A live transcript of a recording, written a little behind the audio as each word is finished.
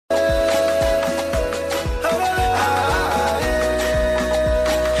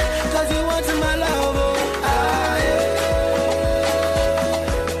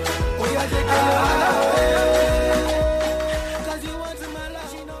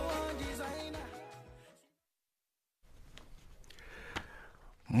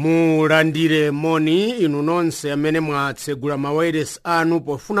Mulandire moni inu nonse amene mwatsegula mawayilesi anu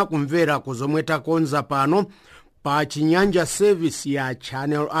pofuna kumvera kuzomwe takonza pano pa Chinyanja service ya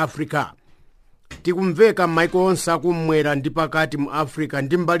Channel Africa. Tikumveka m'maiko onse akumwera ndi pakati mu Africa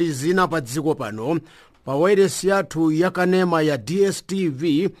ndi mbali zina pa dziko pano pa wayilesi yathu yakanema ya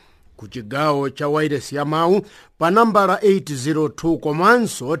DSTV ku chigawo cha wayilesi ya mawu pa nambala 802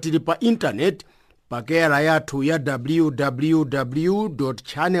 komanso tili pa internet pa kera yathu ya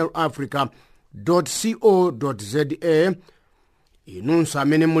www.channelafrica.co.za. Inunso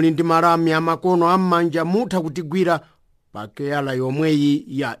amene muli ndi malami amakono am'manja mutha kutigwira pa kera yomweyi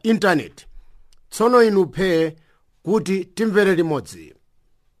ya internet. Tsono inu phe kuti timvere limodzi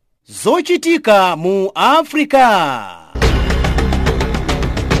zochitika mu Africa.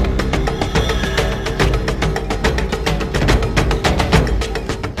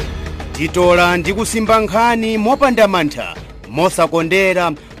 Titola ndi kusimba nkhani mopanda mantha,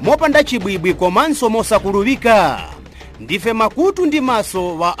 mosakondera, mopanda chibwibwi komanso mosakulubika. Ndife makutu ndi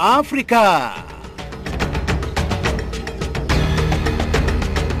maso wa Africa.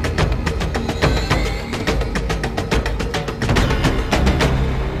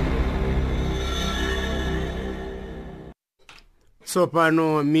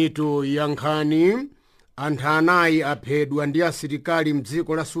 Tsopano mitu ya nkhani. Anthu anayi aphedwa ndi asilikali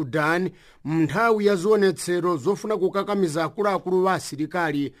mdziko la Sudan m'nthawi ya zionetsero zofuna kukakamiza akuluakulu wa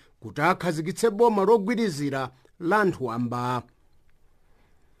asilikali kuti akhazikitse boma logwirizira la anthu wamba.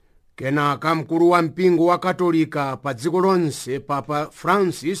 Kenaka mkulu wa mpingo wa Katolika pa dziko lonse Papa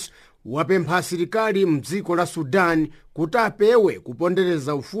Francis wapempha asilikali mdziko la Sudan kuti apewe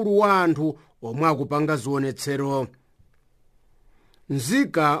kupondereza ufulu wa anthu omwe akupanga zionetsero.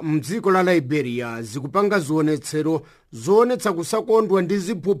 Nzika mdziko la Liberia zikupanga zionetsero zoonetsa kusakondwa ndi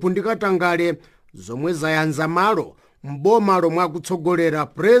ziphuphu ndi katangale zomwe zayanza malo m'boma lomwe akutsogolera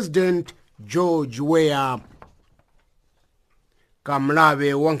President George Weah.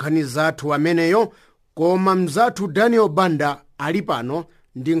 Kamlawe wa nkhani zathu ameneyo, koma mzathu Daniel Banda ali pano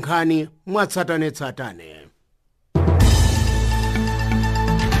ndi nkhani mwatsatanetsatane.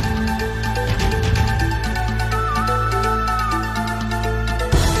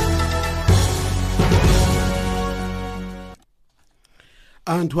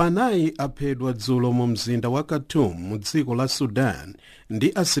 Anthu anayi aphedwa dzulo mu mzinda wa Khartoum mu dziko la Sudan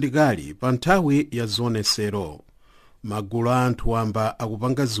ndi asilikali pa nthawi ya zionetsero. Magulu a anthu wamba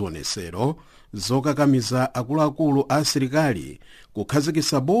akupanga zionetsero zokakamiza akuluakulu a asilikali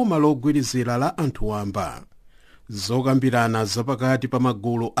kukhazikitsa boma logwirizira la anthu wamba. Zokambirana zapakati pa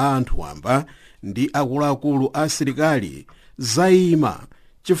magulu a anthu wamba ndi akuluakulu a asilikali zayima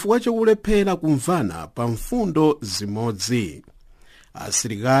chifukwa chokulephera kumvana pa mfundo zimodzi.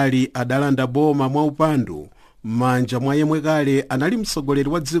 Asilikali adalanda boma mwaupandu m'manja mwa yemwe kale anali mtsogoleri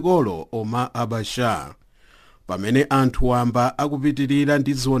wa dzikolo Omar al-Bashir. Pamene anthu wamba akupitirira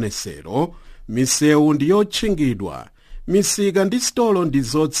ndi zionetsero, misewu ndi yotchingidwa, misika ndi sitolo ndi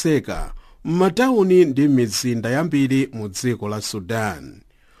zotseka m'matawuni ndi mizinda yambiri mu dziko la Sudan.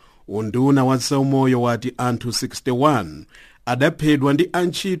 Unduna wa zaumoyo wati anthu 61 adaphedwa ndi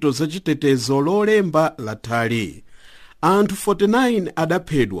antchito zachitetezo lolemba lathali. Anthu 49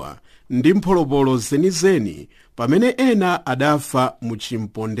 adaphedwa ndi mpolopolo zenizeni pamene ena adafa mu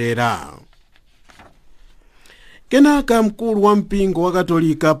chimpondera. Kenaka mkulu wa mpingo wa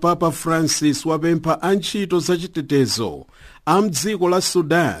Katolika Papa Francis wapempha antchito zachitetezo a mdziko la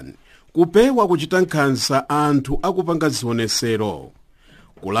Sudan kupewa kuchita nkhanza anthu akupanga zionetsero.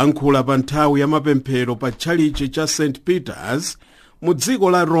 Kulankhula pa nthawi ya mapemphero pa tchalichi cha St. Peter's mu dziko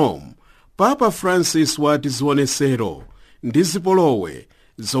la Rome, Papa Francis wati zionetsero ndi zipolowe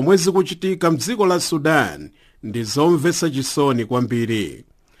zomwe zikuchitika mdziko la Sudan ndi zomvetsa chisoni kwambiri.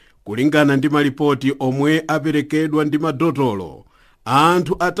 Kulingana ndi malipoti omwe aperekedwa ndi madotolo,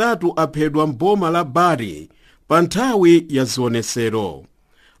 anthu atatu aphedwa m'boma la Bari pa nthawi ya zionetsero.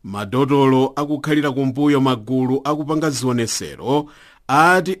 Madotolo akukhalira kumbuyo magulu akupanga zionetsero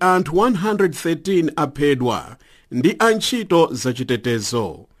ati anthu 113 aphedwa ndi antchito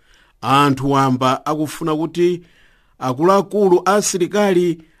zachitetezo. Anthu wamba akufuna kuti akuluakulu a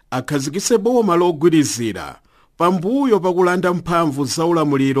asilikali akhazikitse boma logwirizira pambuyo pakulanda mphamvu za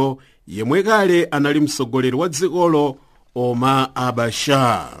ulamuliro yemwe kale anali mtsogoleri wa dzikolo Omar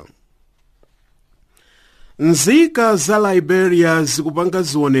al-Bashir. Nzika za Liberia zikupanga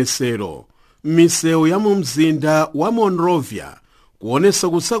zionetsero m'misewu ya mu mzinda wa Monrovia kuonetsa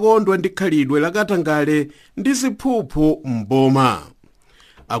kusakondwa ndi khalidwe lakatangale ndi ziphuphu m'boma.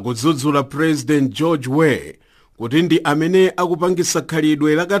 Akudzudzula President George Weah kuti ndi amene akupangisa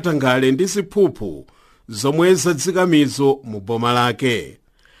khalidwe lakatangale ndi ziphuphu zomwe zadzikamizo mu boma lake.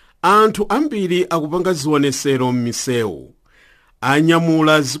 anthu ambiri akupanga zionesero m'misewu,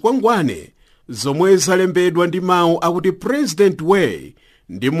 anyamula zikwangwane zomwe zalembedwa ndi mawu akuti President Way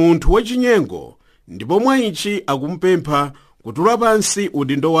ndi munthu wachinyengo, ndipo mwa ichi akumpempha kutula pansi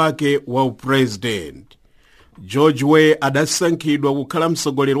udindo wake wa upresident. George Way adasankhidwa kukhala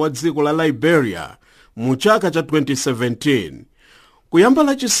mtsogoleri wa dziko la Liberia mu chaka cha 2017. Kuyamba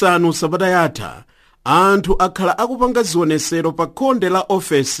lachisanu sabata yatha, anthu akhala akupanga zionesero pa khonde la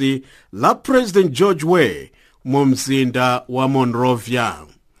ofesi la President George Way mu mzinda wa Monrovia.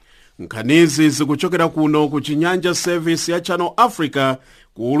 Nkhanizi zikuchokera kuno ku Chinyanja service ya Channel Africa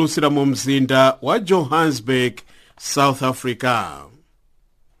kuulusira mu mzinda wa Johannesburg, South Africa.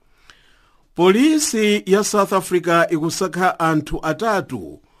 Polisi ya South Africa ikusaka anthu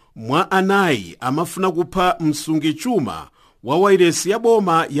atatu mwa anayi amafuna kupha msungichuma wa wailesi ya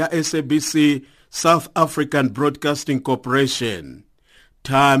boma ya SABC South African Broadcasting Corporation,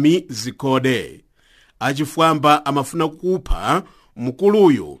 Thami Zikhode. Achifwamba amafuna kupha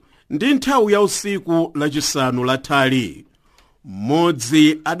mkuluyu ndi nthawi ya usiku lachisanu lathali.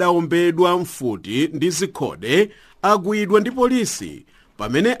 Mmodzi adaombedwa mfuti ndi Zikhode agwidwa ndi polisi,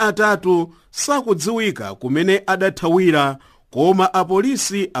 pamene atatu sakudziwika kumene adathawira, koma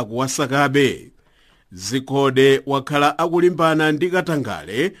apolisi akuwasakabe. Zikhode wakhala akulimbana ndi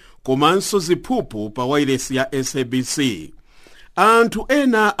katangale komanso ziphuphu pa wailesi ya SABC. Anthu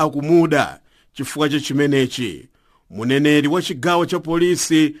ena akumuda chifukwa cha chimenechi. Muneneri wa chigawo cha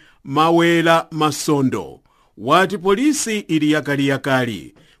polisi Mawela Masondo wati polisi ili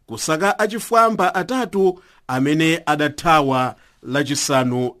yakaliyakali kusaka achifwamba atatu amene adathawa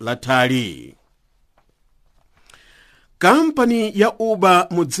lachisanu lathali. Kampani ya Uber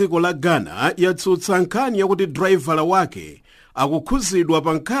mu dziko la Ghana yatsutsa nkhani yakuti driver wake akukhuzidwa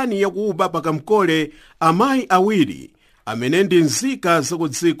pa nkhani yakuba pakamkole amayi awiri amene ndi nzika za ku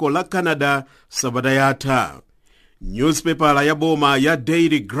dziko la Canada sabata yatha. Newspaper ya boma ya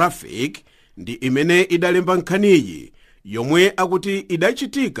Daily Graphic ndi imene idalemba nkhaniyi, yomwe akuti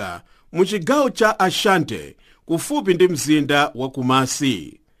idachitika mu chigawo cha Ashanti kufupi ndi mzinda wa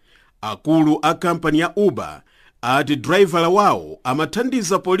Kumasi. Akulu a kampani ya Uber ati driver wawo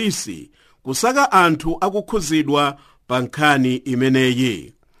amathandiza polisi kusaka anthu akukhuzidwa pa nkhani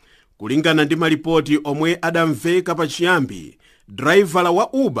imeneyi. Kulingana ndi malipoti omwe adamveka pachiyambi, driver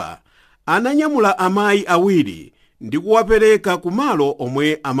wa Uber ananyamula amayi awiri ndi kuwapereka kumalo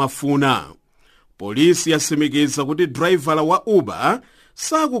omwe amafuna. Polisi yasimikiza kuti driver wa Uber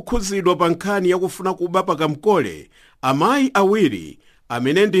sakukhuzidwa pa nkhani yakufuna kuba pakamkole amayi awiri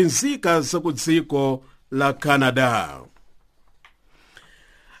amene ndi nzika za ku dziko la Canada.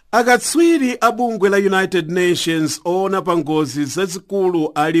 Akatswiri a bungwe la United Nations oona pa ngozi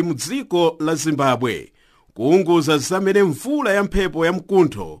zazikulu ali mu dziko la Zimbabwe kuunguza zamene mvula ya mphepo ya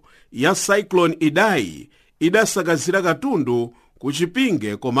mkuntho ya Cyclone Idai idasakazira katundu ku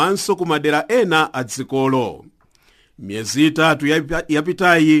Chipinge komanso ku madera ena a dzikolo. Miyezi itatu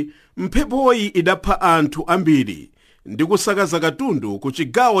yapitayi mphepoyi idapha anthu ambiri ndi kusakaza katundu ku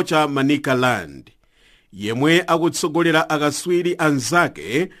chigawo cha Manicaland. Yemwe akutsogolera akatswiri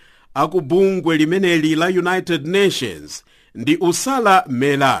anzake akubungwe limeneli la United Nations ndi Usala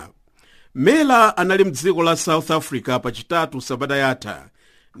Mela. Mela anali mdziko la South Africa pachitatu sabata yatha,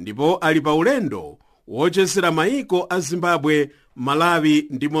 ndipo ali pa ulendo wochezera maiko a Zimbabwe, Malawi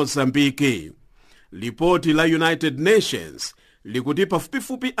ndi Mozambiki. Lipoti la United Nations likuti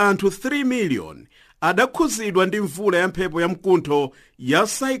pafupifupi anthu 3 million adakhuzidwa ndi mvula ya mphepo ya mkuntho ya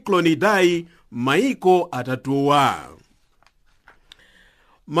Cyclone Idai maiko atatuwa.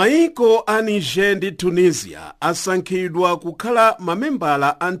 Maiko a Niger ndi Tunisia asankhidwa kukhala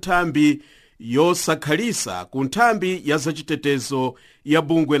mamembala a nthambi yosakhalisa ku nthambi ya zachitetezo ya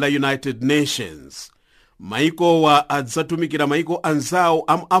bungwe la United Nations. Maikowa adzatumikira maiko anzawo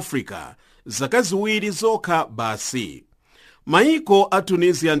a Africa zaka ziwiri zokha basi. Maiko a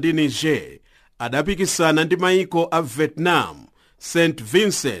Tunisia ndi Niger adapikisana ndi maiko a Vietnam, St.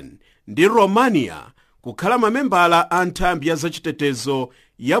 Vincent ndi Romania kukhala mamembala a nthambi ya zachitetezo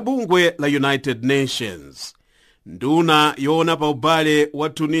ya bungwe la United Nations. Nduna yoona pa ubale wa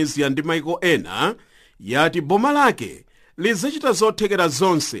Tunisia ndi maiko ena yati boma lake lizachita zothekera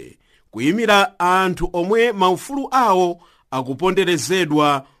zonse kuyimira anthu omwe maufulu awo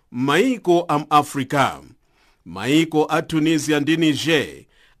akuponderezedwa maiko a Africa. Maiko a Tunisia ndi Niger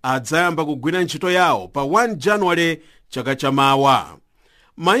adzayamba kugwira ntchito yawo pa 1 January chaka chamawa.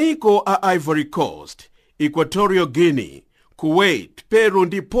 Maiko a Ivory Coast, Equatorial Guinea, Kuwait, Peru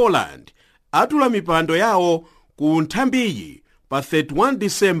ndi Poland atula mipando yawo ku nthambiyi pa 31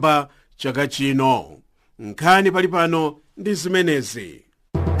 December chaka chino. Nkhani pali pano ndi zimenezi.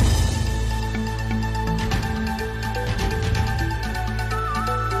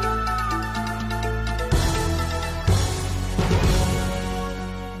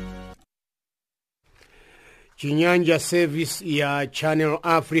 Chinyanja service ya Channel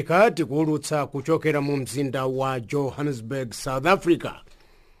Africa tikuulutsa kuchokera mu mzinda wa Johannesburg, South Africa.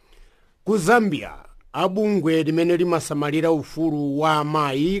 Ku Zambia, abungwe limene limasamalira ufulu wa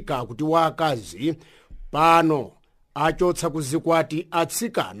amayi kakuti wa akazi pano achotsa kuzikwati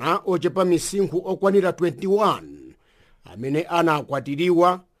atsikana ochepa misinkhu okwanira 21 amene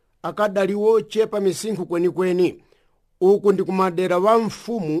anakwatiriwa akadali ochepa misinkhu kwenikweni. Uku ndi kumadera wa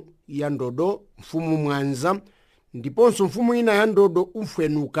mfumu ya Ndodo, mfumu Mwanza, ndiponso mfumu ina ya Ndodo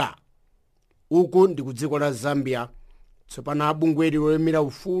Ufwenuka. Uku ndi ku dziko la Zambia. Tsopano abungwe loyimira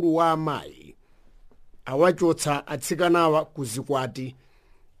ufulu wa amayi awachotsa atsikanawa kuzikwati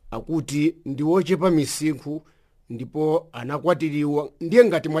akuti ndi ochepa misinkhu ndipo anakwatiriwa ndiye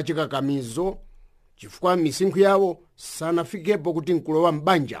ngati mwachikakamizo chifukwa misinkhu yawo sanafikepo kuti nkulowa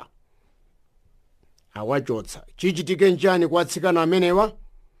mbanja. Awachotsa. Chichitike njani kwa atsikana amenewa?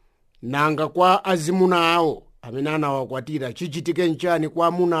 Nanga kwa azimuna awo amene anawakwatira chichitike njani kwa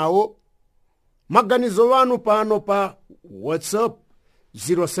amuna awo? Maganizo wanu pano pa WhatsApp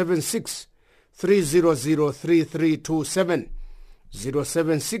 076 300 3327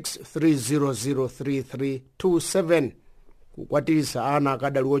 076 300 3327. Kukwatiritsa ana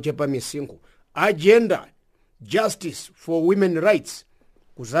akadali ochepa misinkhu. Agenda Justice for Women Rights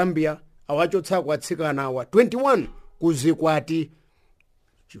ku Zambia awachotsa kwa atsikana awa 21 kuzikwati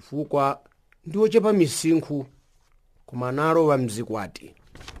chifukwa ndi ochepa misinkhu kumanalo wa mzikwati.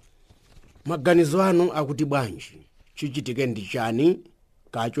 Maganizo anu akuti bwanji? Chichitike ndi chani?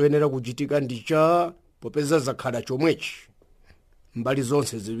 Kachoyenera kuchitika ndi cha popeza zakhala chomwechi mbali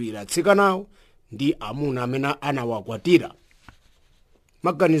zonse ziwiri, atsikanawo ndi amuna amene anawakwatira.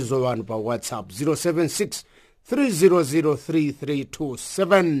 Maganizo wanu pa WhatsApp 076 300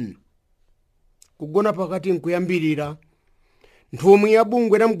 3327. Kugona pakati nkuyambirira. Nthumwi ya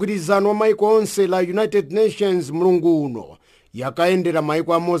bungwe la mgwirizano wa maiko onse la United Nations mulungu uno yakayendera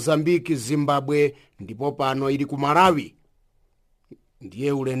maiko a Mozambique, Zimbabwe ndipo pano ili ku Malawi.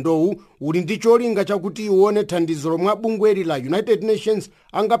 Ndiye ulendowu uli ndi cholinga chakuti iwone thandizo lomwe bungweli la United Nations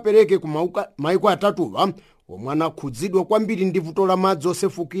angapereke ku maiko atatuwa omwe anakhudzidwa kwambiri ndi vuto la madzi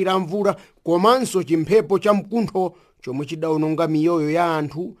osefukira mvula komanso chimphepo cha mkuntho chomwe chidawononga miyoyo ya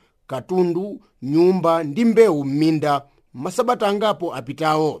anthu, katundu, nyumba ndi mbewu m'minda masabata angapo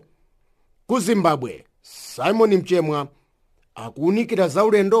apitawo. Ku Zimbabwe, Simon Mchemwa akuunikira za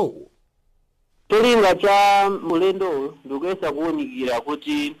ulendowu. Cholinga cha mulendo ndikuyesa kuunikira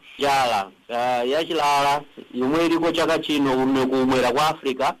kuti njala yachilala yomwe iliko chaka chino kumwera kwa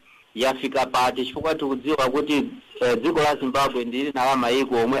Africa yafika pati chifukwa tikudziwa kuti dziko la Zimbabwe ndili nawo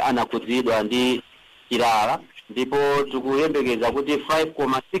maiko omwe anakhudzidwa ndi chilala, ndipo tikuyembekeza kuti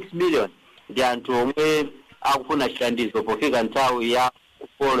 5.6 million ndi anthu omwe akufuna chithandizo pofika nthawi ya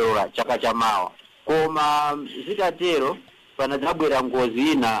kukolola chaka chamawa. Koma zitatero panadzabwera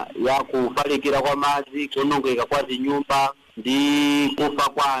ngozi ina ya kufalikira kwa madzi, kuonongeka kwa zinyumba ndi kufa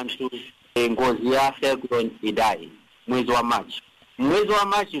kwa anthu. Ngozi ya cyclone Idai mwezi wa Machi. Mwezi wa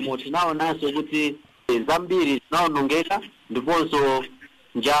Machi tinaonanso kuti zambiri zinaonongeka ndiponso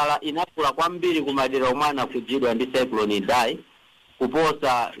njala inakula kwambiri kumadera omwe anakhudzidwa ndi cyclone Idai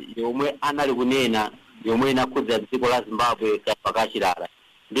kuposa yomwe anali kunena yomwe inakhudza dziko la Zimbabwe pakachilala.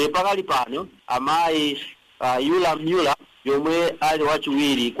 Ndi pakali pano amayi Yula Mula yomwe ali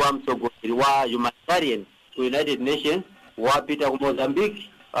wachiwiri kwa mtsogoleri wa humanitarian ku United Nations wapita ku Mozambique,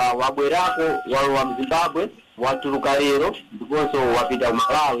 wabwerako walowa mZimbabwe, watuluka lero ndiponso wapita ku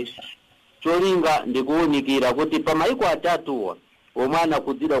Malawi. Cholinga ndikuunikira kuti pa maiko atatuwa omwe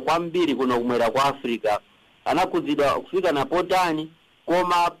anakhudzidwa kwambiri kuno kumwera kwa Africa anakhudzidwa kufika na potani,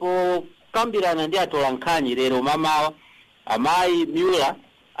 koma kambirana ndi atola nkhani lero mamawa amayi Mula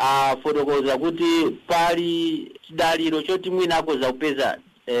fotokoza kuti pali chidaliro choti mwina akoza kupeza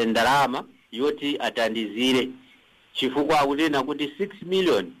ndalama yoti atandizire chifukwa akunena kuti 6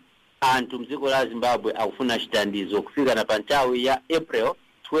 million anthu mdziko la Zimbabwe akufuna chitandizo kufika na panthawi ya April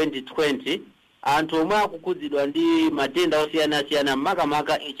 2020. Anthu omwe akukhudzidwa ndi matenda osiyana-siyana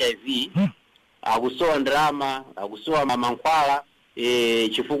makamaka HIV akusowa ndalama, akusowa mankhwala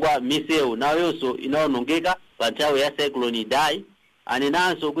chifukwa misewu nawonso inaonongeka panthawi ya cyclone Idai.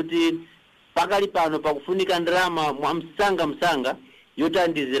 Anenanso kuti pakali pano pakufunika ndalama msanga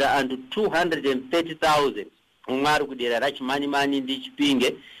yotandizira anthu 230,000 omwe ali kudera la Chimanimani ndi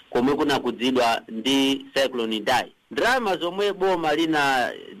Chipinge komwe kunakhudzidwa ndi cyclone Idai. Ndalama zomwe boma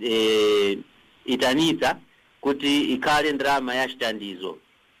lina itanitsa kuti ikhale ndalama ya chitandizo,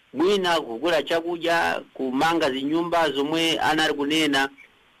 mwina kugula chakudya, kumanga zinyumba zomwe anali kunena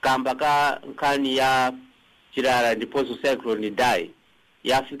kamba ka nkhani ya chilala ndiponso cyclone Idai,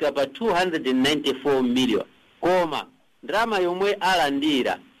 yafika pa 294 million. koma ndrama yomwe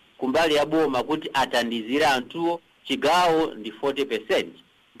alandira kumbali ya boma kuti atandizira anthuwo chigawo ndi 40%.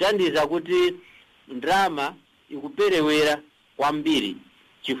 Kutandiza kuti ndrama ikuperewera kwambiri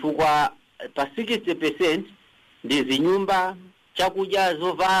chifukwa pa 60% ndi zinyumba, chakudya,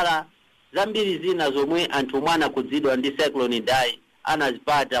 zovala zambiri zina zomwe anthu omwe anakudzidwa ndi cyclone Idai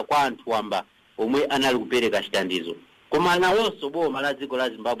anazipata kwa anthu wamba omwe anali kupereka chitandizo. Koma nawonso boma la dziko la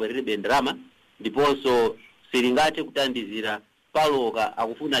Zimbabwe lilibe ndrama ndiponso silingathe kutandizira paloka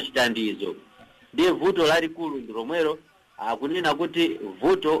akufuna chitandizo. Ndiye vuto lalikulu ndi lomwelo, akunena kuti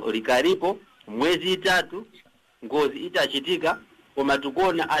vuto likalipo mwezi itatu ngozi itachitika, koma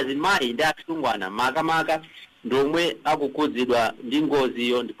tikuona azimayi ndi asungwana makamaka ndomwe akukudzidwa ndi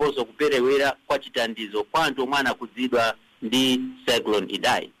ngoziyo ndiponso kuperewera kwa chitandizo kwa anthu omwe anakudzidwa ndi cyclone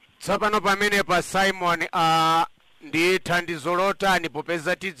Idai. Tsopano pamene pa Simon ndi thandizo lotani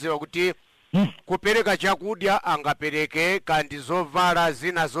popeza tidziwa kuti kupereka chakudya angapereke kandi zovala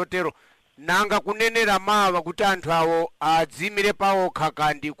zina zotero, nanga kunenera mawa kuti anthu awo adzimire pawokha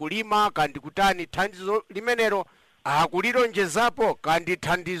kandi kulima kandi kutani, thandizo limenelo akulilonjezapo kandi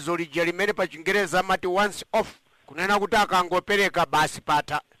thandizo lija limene pa Chingereza amati once off, kunena kuti akangopereka basi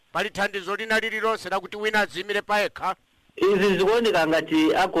patha, pali thandizo lina lililonse lakuti wina adzimire payekha? Izi zikuoneka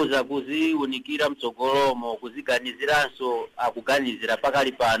ngati akhoza kuziunikira mtsogolomo, kuziganiziranso akuganizira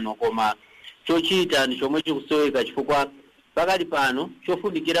pakali pano, koma chochita ndi chomwe chikusoweka chifukwa pakali pano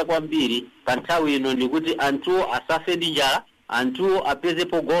chofunikira kwambiri pa nthawi ino ndi kuti anthu asafe ndi njala, anthu apeze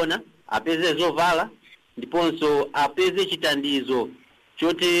pogona, apeze zovala, ndiponso apeze chitandizo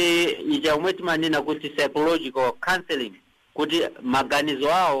choti icha omwe timanena kuti psychological counseling, kuti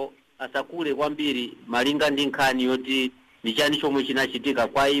maganizo awo asakule kwambiri malinga ndi nkhani yoti ndi chani chomwe chinachitika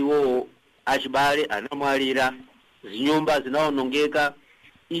kwa iwo, achibale anamwalira, zinyumba zinaonongeka.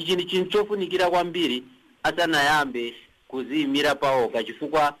 Ichi ndi chinthu chofunikira kwambiri asanayambe kuziyimira pawokha,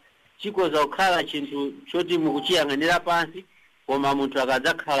 chifukwa chikhoza kukhala chinthu choti mukuchiyang'anira pansi, koma munthu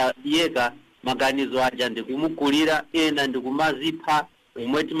akadzakhala yekha maganizo aja ndikumukulira, ena ndikumazipha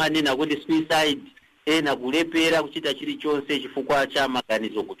omwe timanena kuti suicide, ena kulepera kuchita chilichonse chifukwa cha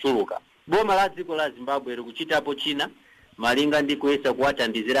maganizo kuchuluka. Boma la dziko la Zimbabwe likuchitapo china malinga ndi kuyesa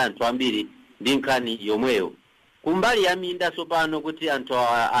kuwatandizira anthu ambiri ndi nkhani yomweyo. Kumbali ya minda sopano kuti anthu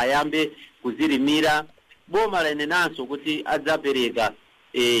ayambe kuzilimira, boma lanenanso kuti adzapereka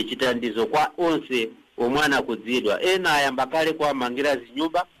chitandizo kwa onse omwe anakudzidwa. Ena ayamba kale kuwamangira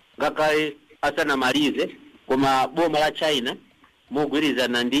zinyumba ngakhale asanamalize, koma boma la China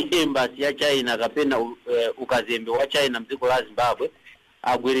mogwirizana ndi embassy ya China kapena ukazembe wa China mdziko la Zimbabwe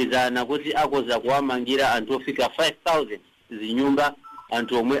agwirizana kuti akoza kuwamangira anthu ofika 5,000 zinyumba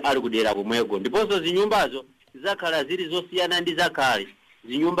anthu omwe ali kudera komweko. Ndiponso zinyumbazo zakhala zili zosiyana ndi zakale,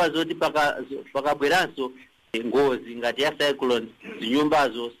 zinyumba zoti pakabweranso ngozi ngati ya cyclone,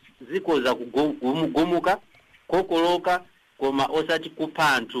 zinyumbazo zikoza kugumuka, kokoloka, koma osati kupha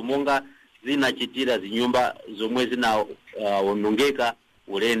anthu monga zinachitira zinyumba zomwe zinaonongeka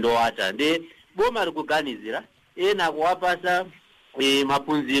ulendo wata. Ndi boma likuganizira ena kuwapasa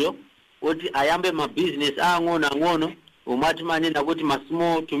maphunziro oti ayambe ma business ang'ono omwe timanena kuti ma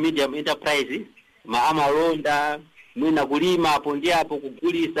small to medium enterprises, amalonda, mwina kulima apo ndi apo,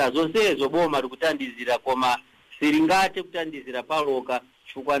 kugulisa, zonsezo boma likutandizira, koma silingathe kutandizira paloka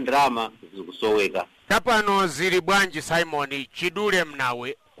chifukwa ndrama zikusoweka. Tapano zili bwanji Simon chidule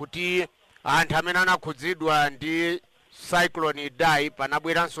mnawe kuti anthu amene anakudzidwa ndi cyclone Idai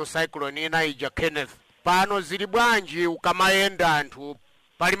panabweranso cyclone ina ija Kenneth, pano zili bwanji ukamayenda anthu,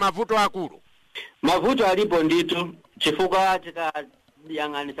 pali mavuto akulu? Mavuto alipo nditu, chifukwa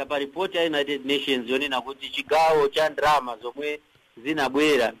tikayang'anisa pa report ya United Nations yonena kuti chigawo cha ndrama zomwe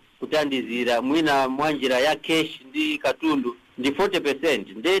zinabwera kutandizira mwina mwanjira ya cash ndi katundu ndi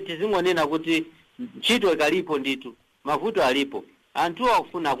 40%. Ndiye tizingonena kuti ntchito ikalipo nditu, mavuto alipo. Anthu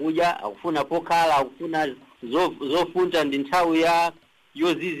akufuna kudya, akufuna pokhala, akufuna zofunta ndi nthawi ya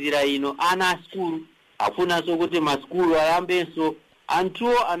yozizira ino, ana askulu akufunanso kuti maskulu ayambenso.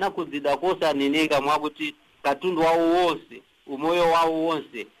 Anthu anakudzidwa kosaneneka mwakuti katundu wawo wonse, umoyo wawo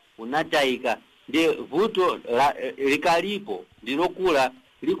wonse unatayika. Ndi vuto likalipo ndilokula,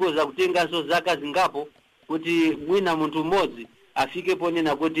 likoza kutenganso zaka zingapo kuti mwina munthu mmodzi afike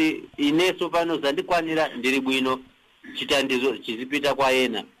ponena kuti ineso pano zandikwanira, ndili bwino, chitandizo chizipita kwa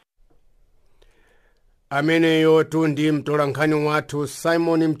ena. Ameneyo ndi mtolankhani wathu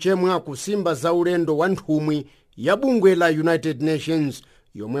Simon Mchemwa kusimba za ulendo wa nthumwi ya bungwe la United Nations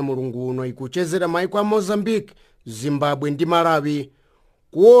yomwe mulungu uno ikuchezera maiko a Mozambique, Zimbabwe ndi Malawi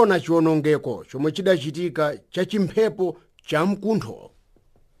kuona chiwonongeko chomwe chidachitika cha chimphepo cha mkuntho.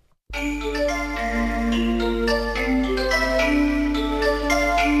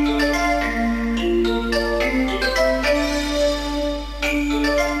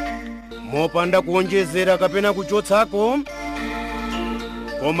 popanda kuonjezera kapena kuchotsako,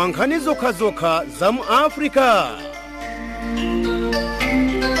 koma nkhani zokhazokha za mu Africa.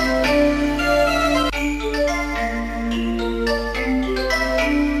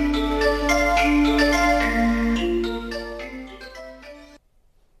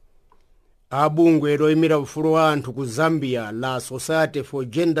 Abungwe loyimira ufulu wa anthu ku Zambia la Society for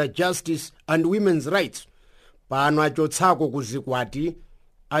Gender Justice and Women's Rights pano achotsako ku zikwati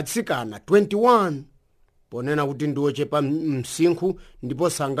atsikana 21 ponena kuti ndiwochepa msinkhu ndipo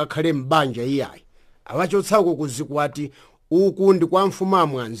sangakhale mbanja iyayi. Awachotsako ku zikwati uku ndi kwa mfumu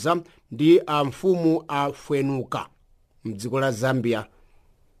amwanza ndi amfumu afwenuka mdziko la Zambia.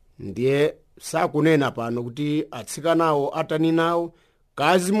 Ndiye sakunena pano kuti atsikanawo atani nawo,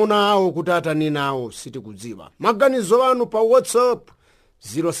 kazimuna awo kuti atani nawo sitikudziwa. Maganizo anu pa WhatsApp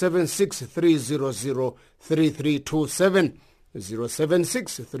 0763003327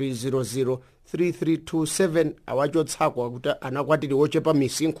 0763003327. awachotsako kuti anakwatiri wochepa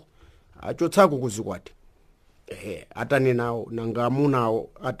misinkhu achotsako kuzikwati atani nawo nanga amunawo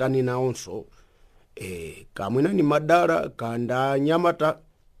atani nawonso kamwina ni madara kanda nyamata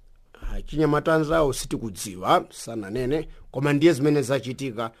chinyamatanzawo sitikudziwa sananene, koma ndiye zimene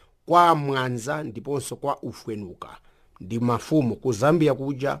zachitika kwa mwanza ndiponso kwa ufwenuka ndi mafumu ku Zambia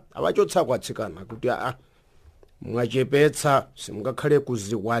kuja. Awachotsako atsikana kuti mwachepetsa simungakhale ku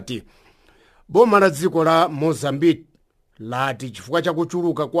zikwati. Boma la dziko la Mozambique lati chifukwa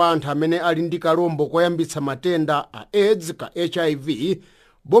chakuchuluka kwa anthu amene ali ndi kalombo koyambitsa matenda a AIDS ka HIV,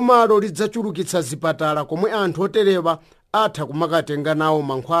 bomalo lidzachulukitsa zipatala komwe anthu oterewa atha kumakatenga nawo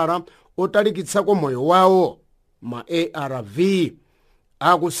mankhwala otalikitsako moyo wawo ma ARV.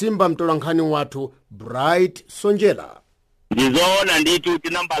 Akusimba mtolankhani wathu Bright Sonjera. Ndizoona ndithu kuti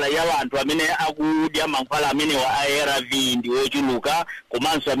nambala ya anthu amene akudya mankhwala amene wa ARV ndi wochuluka,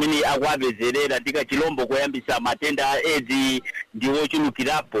 komanso amene akuapezerera tika chilombo koyambitsa matenda a AIDS ndi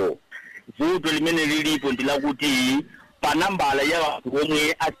wochulukirapo. Vuto limene lilipo ndi lakuti pa nambala ya anthu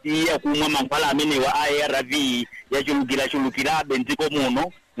omwe asiya kumwa mankhwala amene wa ARV yachulukirabe mdziko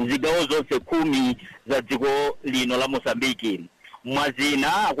muno, mzigawo zonse 10 za dziko lino la Mozambique.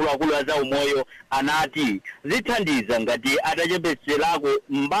 Mwazina akuluakulu a zaumoyo anati zithandiza ngati atachepetserako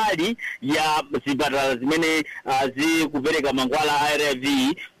mbali ya zipatala zimene zikupereka mankhwala a ARV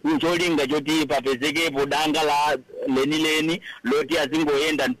ncholinga choti papezekepo danga la lenileni loti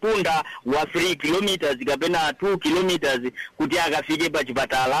azingoyenda mtunda wa 3 kilometers kapena 2 kilometers kuti akafike pa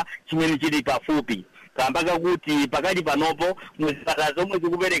chipatala chimene chili pafupi. Kambaka kuti pakati panopo muzipatala zomwe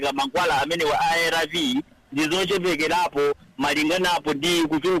zikupereka mankhwala amene wa ARV ndizochepekerapo malinganapo ndi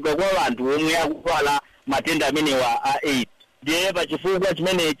kuchuluka kwa anthu omwe akudwala matenda amene wa AIDS. Ndiye pachifukwa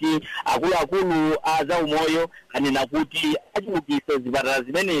chimenechi akuluakulu a zaumoyo anena kuti achulukitsa zipatala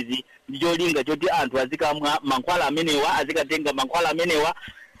zimenezi ndi cholinga choti anthu azikamwa mankhwala amenewa, azikatenga mankhwala amenewa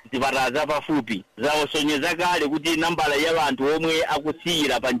zipatala zapafupi. Zawasonyeza kale kuti nambala ya anthu omwe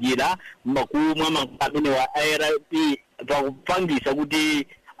akusiyira panjira kumwa mankhwala amenewa ARV pakupangisa kuti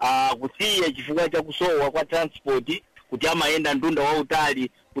kusiya chifukwa cha kusowa kwa transport kuti amayenda mtunda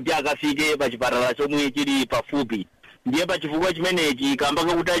wautali kuti akafike pa chipatala chomwe chili pafupi. Ndiye pa chifukwa chimenechi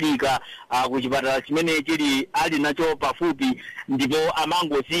kambaka kutalika ku chipatala chimene chili ali nacho pafupi, ndipo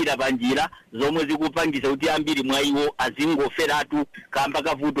amangosiyira panjira zomwe zikupangisa kuti ambiri mwa iwo azingoferatu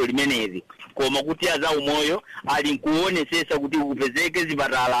kambaka vuto limenezi. Koma kuti azaumoyo ali nkuonesesa kuti kupezeke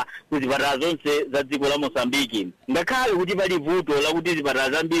zipatala ku zipatala zonse za dziko la Mozambique. Ngakhale kuti pali vuto lakuti zipatala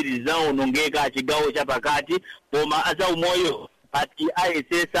zambiri zinaonongeka chigawo cha pakati, koma azaumoyo ati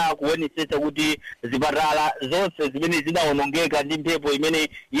ayesesa kuonesesa kuti zipatala zonse zimene zinaonongeka ndi mphepo imene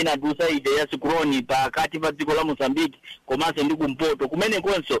inadusa ide ya sikroni pakati pa dziko la Mozambique komanso ndi kumpoto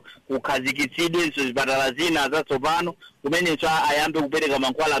kumenekonso kukhazikitsidwenso zipatala zina zatsopano kumenenso ayambe kupereka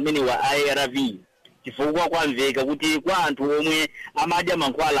mankhwala amene wa ARV. Chifukwa kwamveka kuti kwa anthu omwe amadya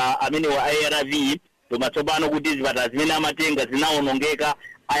mankhwala amene wa ARV tomatsopano kuti zipatala zimene amatenga zinaonongeka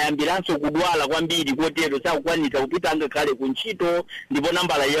ayambiranso kudwala kwambiri kotero sakukwanitsa kupita ngakhale ku ntchito, ndipo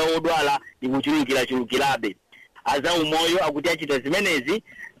nambala ya odwala ikuchulukirabe. Azaumoyo akuti achita zimenezi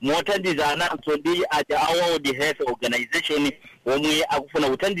mothandizananso ndi a World Health Organization omwe akufuna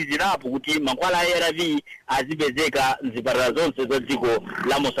kuthandizirapo kuti mankhwala a ARV azipezeka mzipatala zonse za dziko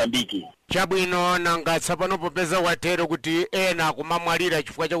la Mozambique. Chabwino nanga tsopano popeza watero kuti ena akumamwalira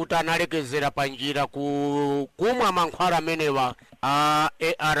chifukwa chakuti analekezera panjira kumwa mankhwala amenewa a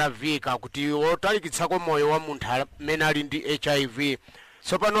ARV kakuti otalikitsako moyo wa munthu amene ali ndi HIV.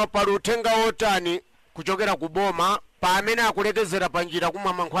 Tsopano pali uthenga otani kuchokera ku boma pa amene akulekezera panjira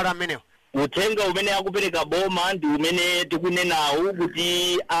kumwa mankhwala amenewa? uthenga umene akupereka boma ndi umene tikunenawo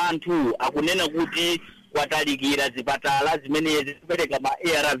kuti anthu akunena kuti kwatalikira zipatala zimene zikupereka ma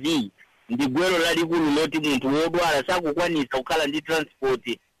ARV ndi gwero lalikulu loti munthu wodwala sakukwanisa kukhala ndi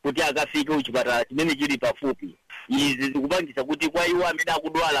transport kuti akafike kuchipatala chimene chili pafupi. Izi zikupangisa kuti kwa iwo amene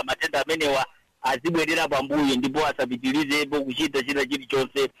akudwala matenda amenewa azibwerera pambuyo ndipo asapitirizepo kuchita china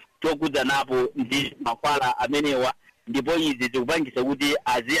chilichonse chokudza napo ndi mankhwala amenewa, ndipo izi zikupangisa kuti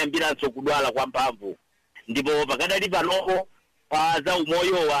aziyambiranso kudwala kwa mphamvu. Ndipo pakadali panopo za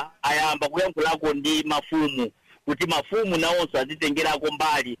umoyowa ayamba kuyankhulako ndi mafumu kuti mafumu nawonso azitengerako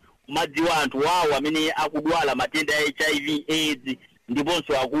mbali kumadziwa anthu wawo amene akudwala matenda ya HIV AIDS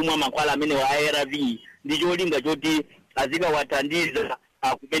ndiponso akumwa mankhwala amene wa ARV ndi cholinga choti azikawathandiza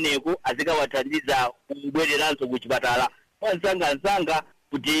kumeneko, azikawathandiza kubwereranso kuchipatala mwansanga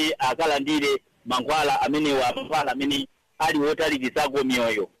kuti akalandire mankhwala amenewa, mankhwala amene ali wotalikisako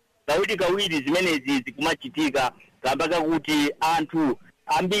miyoyo. Kawiri zimenezi zikumachitika kamba kakuti anthu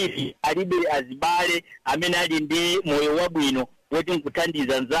ambiri alibe azibale amene ali ndi moyo wabwino woti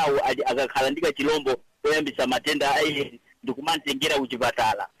nkuthandiza nzawo akakhala ndi kachilombo koyambisa matenda a AIDS ndikumantengera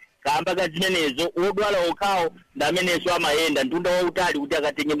kuchipatala. Kamba ka zimenezo odwala okhawo ndi amenenso amayenda mtunda wautali kuti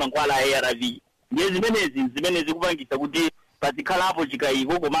akatenge mankhwala a ARV. Ndiye zimene zikupangisa kuti pazikhalapo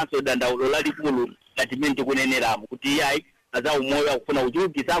chikayiko komanso dandaulo lalikulu ngati mmene tikuneneramo kuti yayi za umoyo akufuna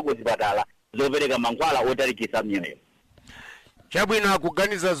kuchulukisako zipatala zopereka mankhwala otalikisa miyoyo. Chabwino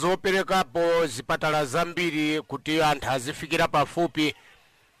akuganiza zoperekapo zipatala zambiri kuti anthu azifikira pafupi.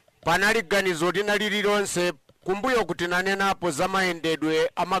 Panali ganizo linali lilonse kumbuyo kuti nanenapo za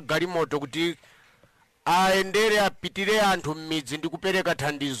mayendedwe amagalimoto kuti aendere apitire anthu m'midzi ndi kupereka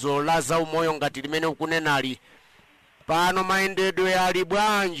thandizo la za umoyo ngati limene ukunenali. Pano mayendedwe ali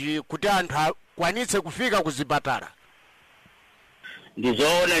bwanji kuti anthu akwanitse kufika ku zipatala?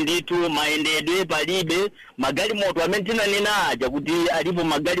 Ndizoona ndithu mayendedwe palibe. Magalimoto amene tinanena aja kuti alipo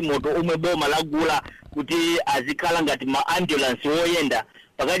magalimoto omwe boma lagula kuti azikhala ngati ma ambulance woyenda.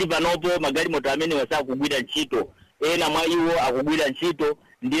 Pakati panopo magalimoto amene wasakugwira ntchito, ena mwa iwo akugwira ntchito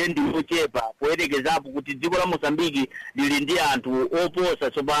ndiye ndiochepa poyerekezapo kuti dziko la Mozambique lili ndi anthu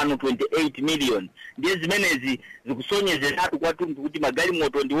oposa tsopano 28 million. Ndiye zimenezi zikusonyezeratu kwathunthu kuti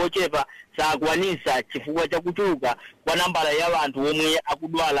magalimoto ndi ochepa sakwanisa chifukwa chakuchuluka kwa nambala ya anthu omwe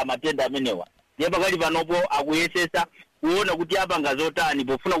akudwala matenda amenewa. Ndiye pakati panopo akuyesesa kuona kuti apanga zotani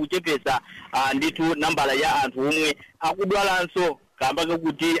pofuna kuchepesa ndithu nambala ya anthu omwe akudwalanso kamba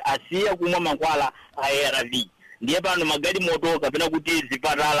kakuti asiya kumwa mankhwala a ARV. Ndiye pano magalimoto kapena kuti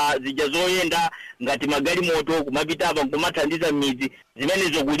zipatala zija zoyenda ngati magalimoto kumapita apa kumathandiza midzi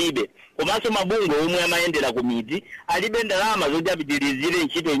zimenezo kulibe. Komanso mabungwe omwe amayendera ku midzi alibe ndalama zoti apitirizire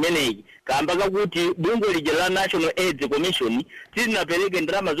ntchito imeneyi kamba kakuti bungwe lija la National AIDS Commission silinapereke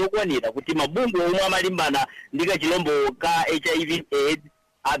ndalama zokwanira kuti mabungwe omwe amalimbana ndi kachilombo ka HIV AIDS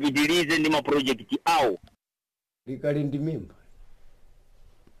apitirize ndi maprojekti awo. Likali ndi mimba.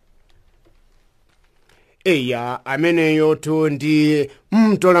 Eya ameneyo tu ndi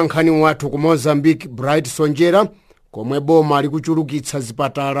mtolankhani wathu ku Mozambique Bright Sonjera komwe boma ali kuchulukitsa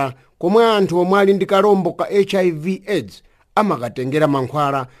zipatala komwe anthu omwe ali ndi kalombo ka HIV AIDS amakatengera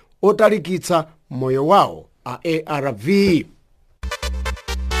mankhwala otalikitsa moyo wawo a ARV.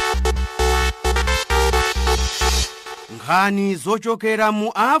 nkhani zochokera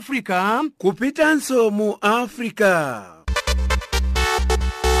mu Africa kupitanso mu Africa.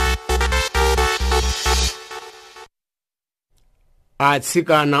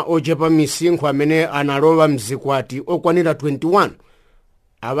 Atsikana ochepa misinkhu amene analowa mzikwati okwanira 21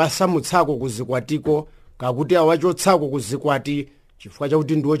 awasamutsako ku zikwatiko kakuti awachotsako ku zikwati chifukwa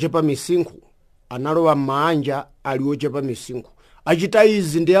chakuti ndi ochepa misinkhu analowa m'maanja ali ochepa misinkhu. Achita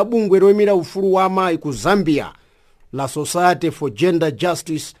izi ndi abungwe loyimira ufulu wa amayi ku Zambia la Society for Gender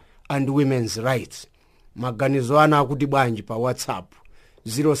Justice and Women's Rights. Maganizo ana akuti bwanji pa WhatsApp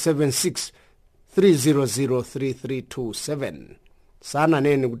 076 300 3327. Sana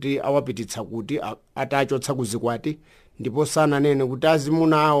nene kuti awapititsa kuti atachotsa kuzikwati ndipo sana nene kuti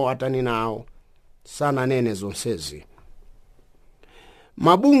azimuna awo atanina awo, sana nene zonsezi.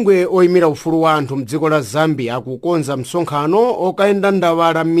 Mabungwe oyimira ufulu wa anthu mdziko la Zambia akukonza msonkhano okayenda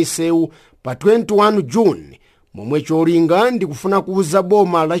ndawala m'misewu pa 21 June momwe cholinga ndi kufuna kuuza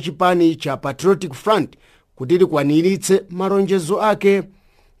boma la chipani cha Patriotic Front kuti likwaniritse malonjezo ake.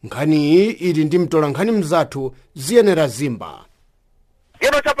 Nkhani ili ndi mtolankhani mzathu Ziyenera Zimba.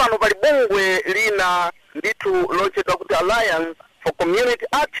 Gero chapano pali bungwe lina ndithu lochedwa kuti Alliance for Community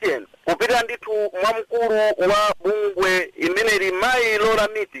Action kupita ndithu mwamkulu wa bungwe imeneli Mayi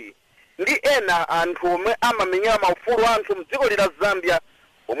Loramiti ndi ena anthu omwe amamenyera maufulu anthu mdziko la Zambia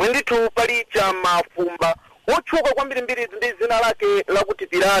omwe ndithu pali cha mafumba otchuka kwambirimbiri ndi zina lake lakuti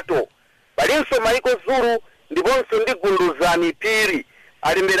Pilato. Palinso Maiko Zulu ndiponso ndi Gunduzani Phiri.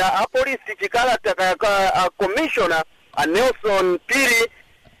 Alembera apolisi chikalata ka commissioner Nelson Phiri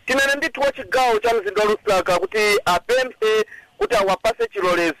chimene ndithu wa chigawo cha mzinda wa Lusaka kuti apemphe kuti awapase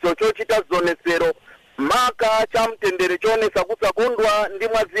chilolezo chochita zionesero maka cha mtendere choonesa kusakondwa ndi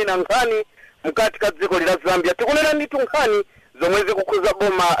mwazina nkhani mkati ka dziko la Zambia. Tikunena ndithu nkhani zomwe zikukhuza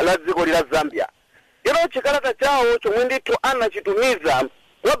boma la dziko la Zambia. Ilo chikalata chawo chomwe ndithu anachitumiza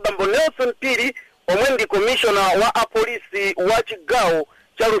wa bambo Nelson Phiri omwe ndi commissioner wa apolisi wa chigawo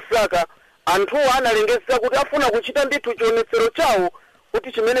cha Lusaka, anthu analengeza kuti afuna kuchita ndithu chionesero chawo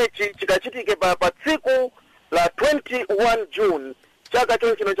kuti chimenechi chikachitike pa tsiku la 21 June chaka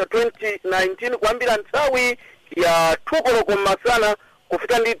chino cha 2019 kuyambira nthawi ya 2 koloko masana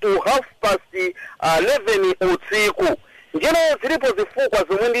kufika ndithu 11:30 usiku. Njeno zilipo zifukwa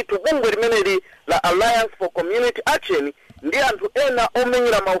zomwe ndithu bungwe limeneli la Alliance for Community Action ndi anthu ena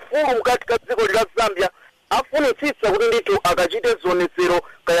omenyera maufulu mkati ka dziko la Zambia afunitsitsa kuti ndithu akachite zionesero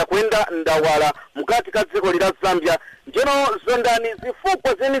kaya kwenda ndawala mkati ka dziko la Zambia. Njeno zondani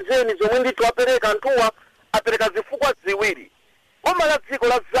zifukwa zenizeni zomwe ndithu apereka anthuwa apereka zifukwa ziwiri. Boma la dziko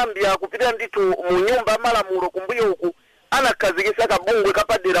la Zambia kupitira ndithu mu nyumba malamulo kumbuyo uku anakhazikitsa kabungwe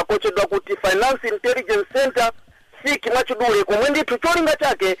kapadera kochedwa kuti Finance Intelligence Center siki mwachidule komwe ndithu cholinga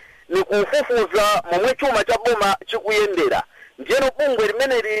chake ni kufufuza momwe chuma cha boma chikuyendera. Njeno bungwe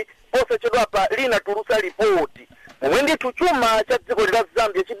limeneli posachedwapa linatulutsa ripoti momwe ndithu chuma cha dziko la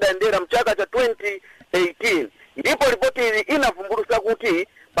Zambia chidayendera mchaka cha 2018, ndipo ripoti ili inavumbulutsa kuti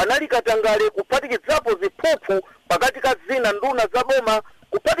panali katangale kuphatikitsapo ziphuphu pakati ka zina nduna za boma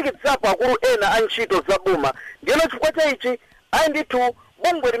kuphatikitsapo akulu ena a ntchito za boma. Njeno chifukwa cha ichi ayi ndithu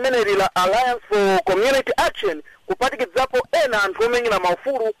bungwe limeneli la Alliance for Community Action kuphatikitsapo ena anthu omenyera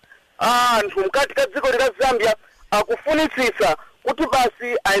maufulu anthu mkati ka dziko la Zambia akufunitsitsa kuti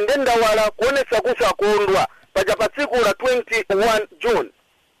basi aende ndawala kuonesa kusakondwa paja pa tsiku la 21 June.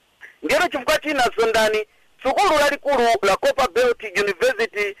 Ngero chifukwa china zondani sukulu lalikulu la Copperbelt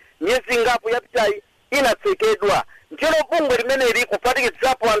University myezi ngapo yapitayi inatsekedwa. Njeno bungwe limeneli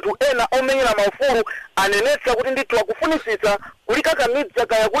kuphatikitsapo anthu ena omenyera maufulu anenetsa kuti ndithu akufunitsitsa kulikakamiza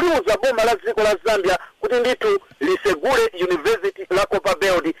kaya kuliuza boma la dziko la Zambia kuti ndithu lisegule University la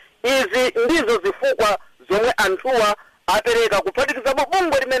Copperbelt. Izi ndizo zifukwa zomwe anthuwa apereka kuphatikitsapo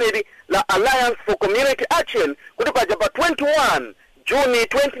bungwe limeneli la Alliance for Community Action kuti paja pa 21 June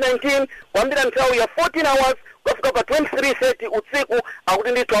 2019 kwambira nthawi ya 14 hours kufika pa 23:30 usiku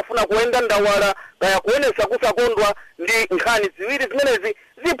akuti ndithu afuna kuenda ndawala kaya kuonesa kusakondwa ndi nkhani ziwiri zimenezi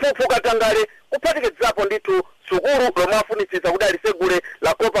ziphuphu katangale kuphatikitsapo ndithu sukulu lomwe afunitsitsa kuti alisegule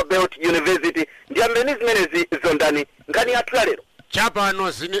la Copperbelt University. Ndiyambeni zimenezi zondani nkhani yathu lero.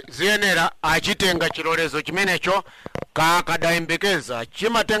 Chapano ziyenera achitenga chilolezo chimenecho kadayembekeza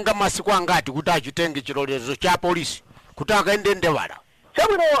chimatenga masiku angati kuti achitenge chilolezo cha polisi kuti akaende ndewala.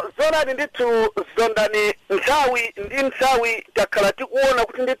 Chabwino zonani ndithu zondani nthawi takhala tikuona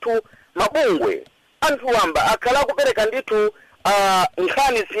kuti ndithu mabungwe anthu wamba akhala kupereka ndithu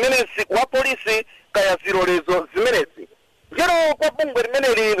nkhani zimenezi wa polisi kaya zilolezo zimenezi. Njero kwa bungwe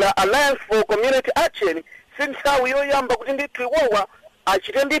limeneli la Alliance for Community Action si nthawi yoyamba kuti ndithu iwowa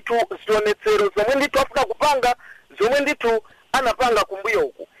achite ndithu zionetsero zomwe ndithu afuna kupanga zomwe ndithu anapanga kumbuyo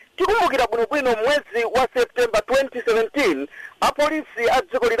uku. Tikumbukira bwinobwino mwezi wa September 2017 apolisi a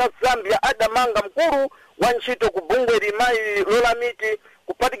dziko la Zambia adamanga mkulu wa ntchito ku bungwe limayi lolamiti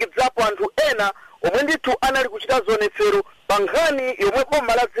kuphatikitsapo anthu ena omwe ndithu anali kuchita zionetsero pa nkhani yomwe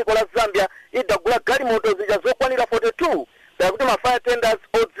boma la dziko la Zambia idagula galimoto zija zokwanira 42 kuti mafire tenders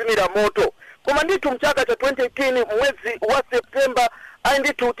odzimira moto. Koma ndithu mchaka cha 2018 mwezi wa September ayi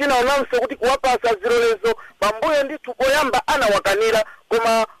ndithu tinaonanso kuti kuwapasa zilolezo pambuyo ndithu poyamba anawakanira,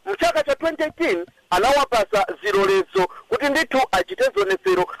 koma mchaka cha 2018 anawapasa zilolezo kuti ndithu achite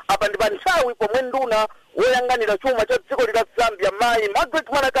zionetsero. Apa ndi pa nthawi pomwe nduna woyang'anira chuma cha dziko la Zambia mayi Margaret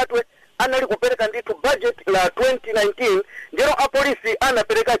Mwanakatwe anali kupereka ndithu budget la 2019, njero apolisi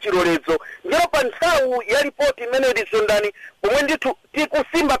anapereka chilolezo. Njero pa nthawi ya ripoti imene lisondani pomwe ndithu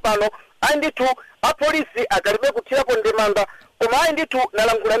tikusimba pano ayi ndithu apolisi akalibe kuthirapo ndemanga, koma ayi ndithu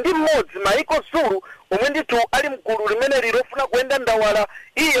nalankhula ndi mmodzi Maiko Zulu omwe ndithu ali mgulu limene lilofuna kuenda ndawala.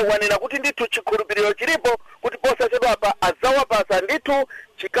 Iye wanena kuti ndithu chikhulupiriro chilipo kuti posachedwapa adzawapasa ndithu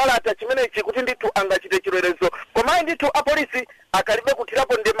chikalata chimenechi kuti ndithu angachite chilolezo, koma ayi ndithu apolisi akalibe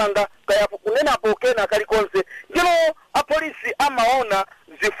kuthirapo ndemanga kaya kunenapo kena kalikonse. Njero apolisi amaona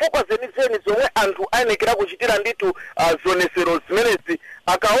zifukwa zenizeni zomwe anthu ayenekera kuchitira ndithu zionesero zimenezi,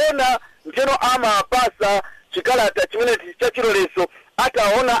 akaona njeno amapasa chikalata chimenechi cha chilolezo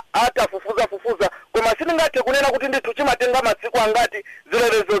titaona atafufuza koma sitingathe kunena kuti ndithu chimatenga masiku angati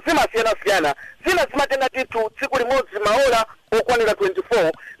zilolezo zimasiyana zina zimatenga ndithu tsiku limodzi maola okwanira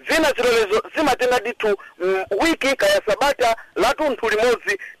 24 zina zilolezo zimatenga ndithu wiki kaya sabata latunthu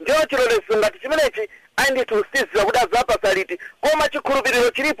limodzi ndiyo chilolezo ngati chimenechi ayi ndithu siziza kuti azawapasa liti koma chikhulupiriro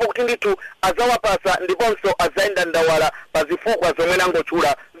chilipo kuti ndithu azawapasa ndiponso azayenda ndawala pa zifukwa zomwe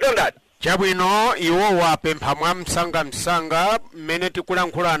nangotchula zondati chabwino iwo wapempha mwa msangamsanga mmene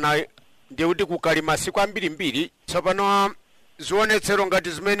tikulankhulana ndi kuti kukali masiku ambirimbiri tsopano zionetsero ngati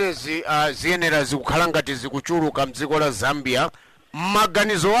zimenezi ziyenera zikukhala ngati zikuchuluka mdziko la Zambia.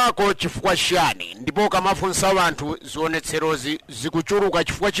 Maganizo ako chifukwa chiyani ndipo kamafunsa wanthu zionetserozi zikuchuluka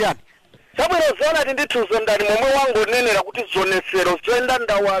chifukwa chiyani? chabwino zoonati ndithu zondani momwe wangonenera kuti zionetsero zoyenda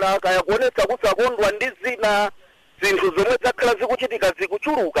ndawala kaya kuonetsa kusakondwa ndi zina zinthu zomwe zakhala zikuchitika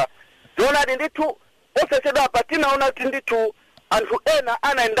zikuchuluka zoonati ndithu posachedwa apa tinaona kuti ndithu anthu ena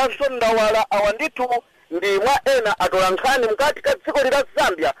anayendanso ndawala awa ndithu ndi mwa ena atola nkhani mkati ka dziko la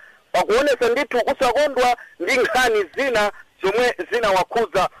Zambia pakuonetsa ndithu kusakondwa ndi nkhani zina zomwe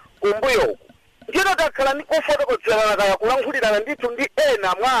zinawakhudza kumbuyo ndino takhala ndi kufotokozerana kaya kulankhulirana ndithu ndi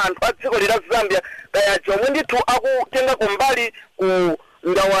ena mwa anthu a dziko la Zambia kaya chomwe ndithu akutenga kumbali ku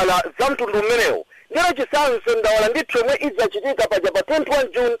ndawala za mtundu umenewo ndino chisanzo ndawala ndithu yomwe idzachitika paja pa 21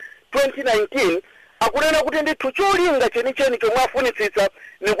 June 2019 akunena kuti ndithu cholinga chenicheni chomwe afunitsitsa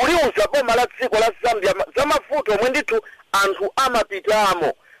ni kuliuza boma la dziko la Zambia za mavuto omwe ndithu anthu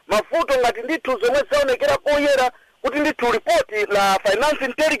amapitamo mavuto ngati ndithu zomwe zaonekera poyera kuti ndithu ripoti la Finance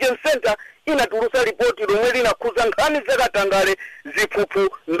Intelligence Center inatulusa ripoti lomwe linakhudza nkhani zakatangale ziphuphu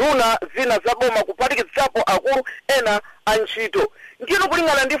nduna zina za boma kuphatikizapo akulu ena antchito ndino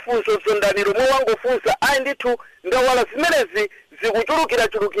kulingana ndi funso zondani lomwe wangofunsa ayi ndithu ndawala zimenezi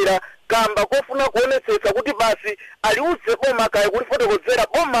zikuchulukira kamba kofuna kuonetsetsa kuti basi aliuze boma kaya kulifotokozera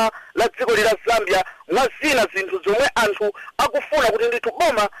boma la dziko la Zambia mwa zina zinthu zomwe anthu akufuna kuti ndithu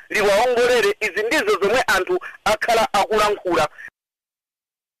boma liwaongolere izi ndizo zomwe anthu akhala akulankhula.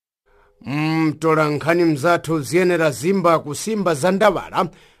 Mtola nkhani mzathu ziyenera zimba kusimba za ndawala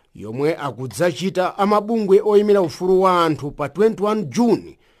yomwe akudzachita amabungwe oyimira ufulu wa anthu pa 21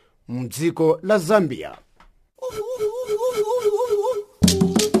 June mdziko la Zambia.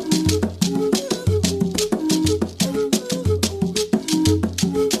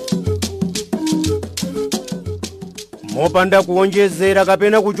 Mopanda kuonjezera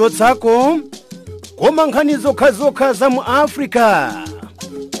kapena kuchotsako koma nkhani zokhazokha za mu Africa.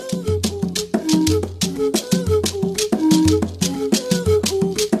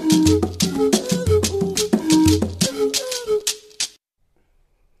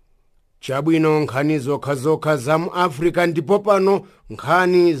 Chabwino nkhani zokhazokha za mu Africa ndipo pano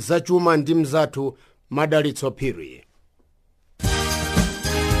nkhani zachuma ndi mzathu Madalitso Phiri.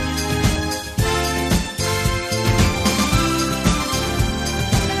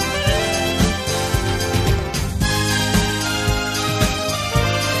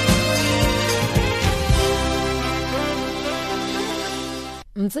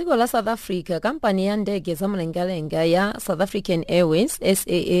 Mdziko la South Africa, kampani ya ndege zamlengalenga ya South African Airways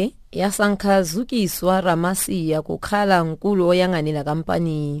SAA yasankha Zukiswa Ramasiya kukhala mkulu oyang'anira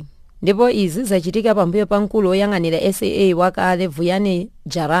kampani. Ndipo izi zachitika pambuyo pa mkulu oyang'anira SAA wakale Vuyani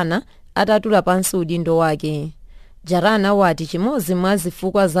Jarana atatula pansi udindo wake. Jarana wati chimodzi mwa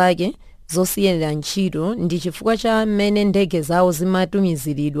zifukwa zake zosiyera ntchito ndi chifukwa cha mmene ndege zawo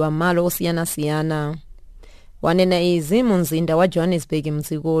zimatumiziridwa malo osiyanasiyana. Wanena izi mu mzinda wa Johannesburg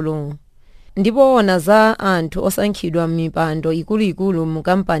mdzikolo. Ndipo ona za anthu osankhidwa mipando ikuluikulu mu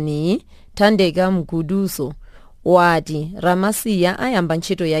kampani Thandeka Mguduso wati Ramasiya ayamba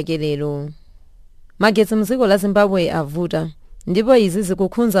ntchito yake lero. Magetsi mdziko la Zimbabwe avuta ndipo izi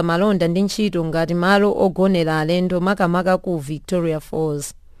zikukhudza malonda ndi ntchito ngati malo ogonera alendo makamaka ku Victoria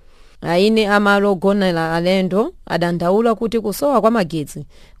Falls. Aine amalo ogonera alendo adandaula kuti kusowa kwa magetsi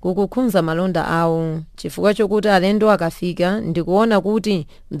kukukhudza malonda awo chifukwa chokuti alendo akafika ndikuona kuti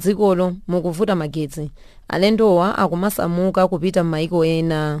mdzikolo mukuvuta magetsi alendowa akumasamuka kupita m'maiko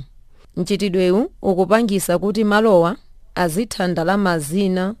ena. Mchitidwewu ukupangisa kuti malowa azitha ndalama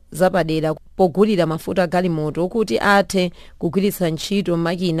zina zapadera pogulira mafuta galimoto kuti athe kugwiritsa ntchito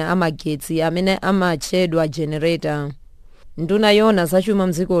makina amagetsi amene amatchedwa generator. Nduna yona zachuma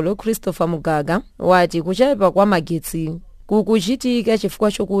mdzikolo Christopher Mugaga wati kuchepa kwa magetsi kukuchitika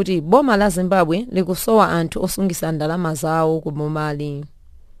chifukwa chokuti boma la Zimbabwe likusowa anthu osungisa ndalama zawo ku bomali.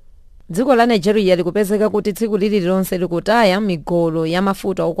 Dziko la Nigeria likupezeka kuti tsiku lililonse likutaya migolo ya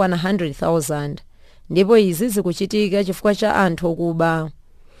mafuta okwana 100,000 ndipo izi zikuchitika chifukwa cha anthu okuba.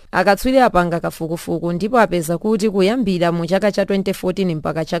 akatswiri apanga kafukufuku ndipo apeza kuti kuyambira mu chaka cha 2014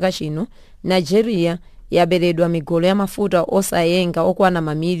 mpaka chaka chino Nigeria yaberedwa migolo ya mafuta osayenga okwana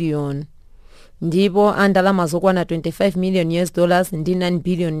mamiliyoni ndipo andalama zokwana 25 million US dollars ndi 9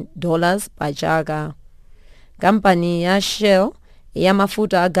 billion dollars pa chaka. Kampani ya Shell ya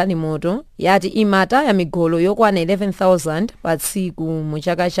mafuta a galimoto yati imataya migolo yokwana 11,000 pa tsiku mu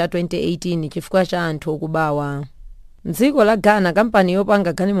chaka cha 2018 chifukwa cha anthu okubawa. Mdziko la Ghana kampani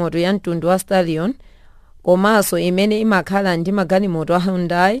yopanga galimoto ya mtundu wa Stallion komanso imene imakhala ndi magalimoto a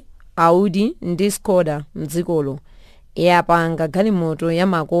Hyundai, Audi ndi Skoda mdzikolo yapanga galimoto ya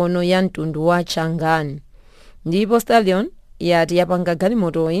makono ya mtundu wa Chang'an. Ndipo Stallion yati yapanga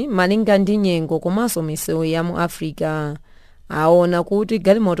galimotoyi malinga ndi nyengo komanso misewu ya mu Africa. Aona kuti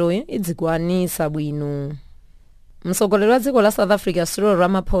galimotoyi idzikwanisa bwino. Mtsogoleri wa dziko la South Africa Cyril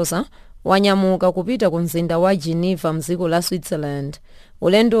Ramaphosa wanyamuka kupita ku mzinda wa Geneva mdziko la Switzerland.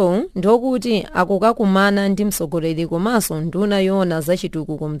 Ulendowu ndokuti akukakumana ndi mtsogoleri komanso nduna yoona za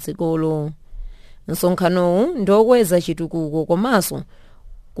chitukuko mdzikolo. Msonkhanowu ndokweza chitukuko komanso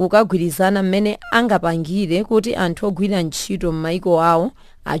kukagwirizana mmene angapangire kuti anthu ogwira ntchito m'maiko awo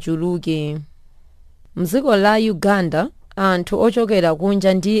achuluke. Mdziko la Uganda anthu ochokera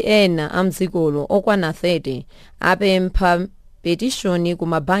kunja ndi ena amdzikolo okwana 30 apempha petishoni ku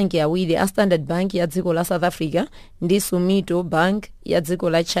mabanki awiri a Standard Bank ya dziko la South Africa ndi Sumitomo Bank ya dziko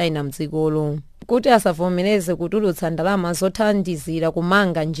la China mdzikolo kuti asavomereze kutulutsa ndalama zothandizira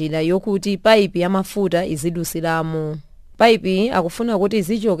kumanga njira yokuti paipi ya mafuta izidusiramo. Paipi akufuna kuti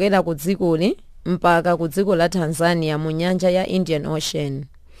izichokera ku dzikoli mpaka ku dziko la Tanzania mu nyanja ya Indian Ocean.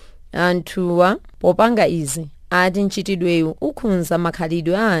 Anthuwa popanga izi ati ntchitidweyu ukhunza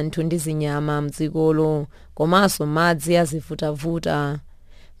makhalidwe a anthu ndi zinyama mdzikolo komanso madzi azivutavuta.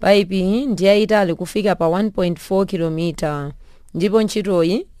 Paipi ndi yayitali kufika pa 1.4 km ndipo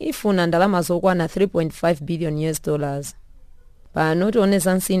ntchitoyi ifuna ndalama zokwana 3.5 billion US dollars. Pano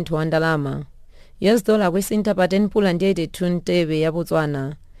tioneza msinthu wa ndalama. US dollar kuisintha pa 10 pula ndi 82 ntebe ya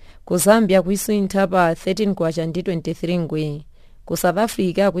Botswana. Ku Zambia kuisintha pa 13 kwacha ndi 23 ngwe. Ku South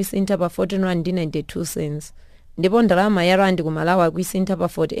Africa kuisintha pa 14 rand ndi 92 cents. Ndipo ndalama ya rand ku Malawi kuisintha pa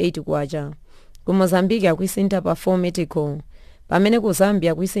 48 kwacha. Ku Mozambique kuisintha pa 4 metiko. Pamene ku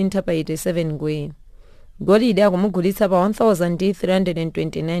Zambia kuisintha pa 87 ngwe. Golide akumugulitsa pa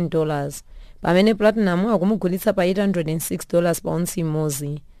 $1,329. Pamene platinum akumugulitsa pa $806 pa onsi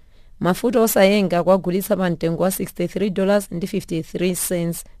imodzi. Mafuta osayenga kwagulitsa pa mtengo wa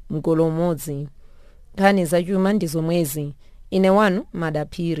 $63.53 mgolo umodzi. Nkhani za chuma ndi zomwezi. Ine wanu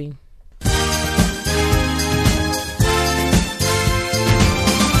Madaphiri.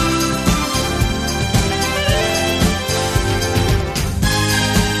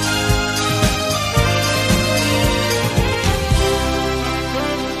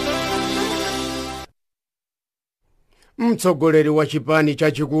 Mtsogoleri wa chipani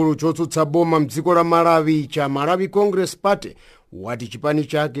chachikulu chotsutsa boma mdziko la Malawi cha Malawi Congress Party wati chipani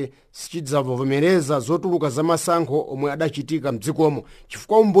chake sichidzavomereza zotuluka za masankho omwe adachitika mdzikomo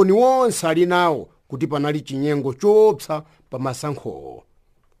chifukwa umboni wonse ali nawo kuti panali chinyengo choopsa pa masankho.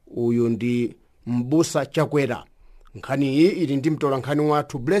 Uyu ndi Mbusa Chakwera. Nkhani iyi ili ndi mtolankhani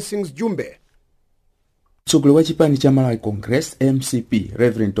wathu Blessings Jumbe. Mtsogoleri wa chipani cha Malawi Congress MCP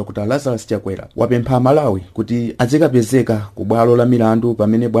Reverend Dr. Lazarus Chakwera wapempha Malawi kuti azikapezeka ku bwalo la milandu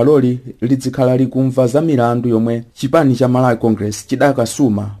pamene bwaloli lidzikhala likumva za milandu yomwe chipani cha Malawi Congress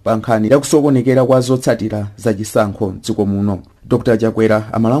chidakasuma pa nkhani yakusokonekera kwa zotsatira za chisankho mdziko muno. Dr. Chakwera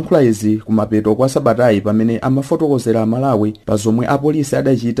amalankhula izi kumapeto kwa sabatayi pamene amafotokozera Malawi pa zomwe apolisi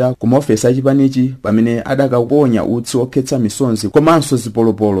adachita ku maofesi a chipanichi pamene adakaponya utsi okhetsa misonzi komanso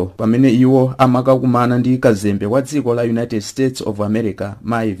zipolopolo pamene iwo amakakumana ndi kazembe wa dziko la United States of America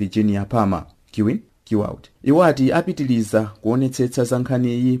Mai Virginia Palmer Kiwout. Iwati apitiliza kuonetsetsa za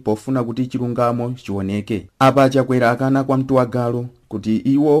nkhani iyi pofuna kuti chilungamo chioneke. Apa Chakwera akana kwa mtuwagalo kuti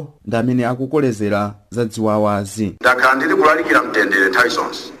iwo ndi amene akukolezera za dziwawazi. Ndakhala ndili kulalikira mtendere nthawi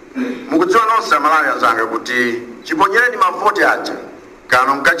zonse. Mukudziwa nonse Amalawi anzanga kuti chiponyereni mavoti aja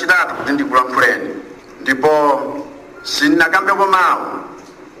kano mkachitatu kuti ndikulankhuleni. Ndipo sinakambepo mawu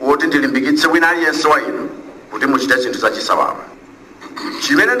woti ndilimbikitse wina aliyense wa inu kuti muchite zinthu zachisawawa.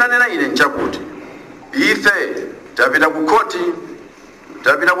 Chimene ndanena ine nchakuti ife tapita ku koti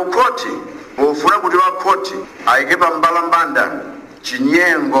pofuna kuti wa koti ayike pa mbalambanda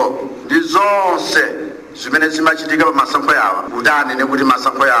chinyengo ndi zonse zimene zimachitika pa masankho yawa kuti anene kuti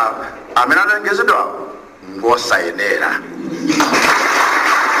masankho yawa amene analengezedwa ngosayenera.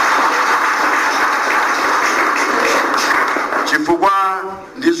 Chifukwa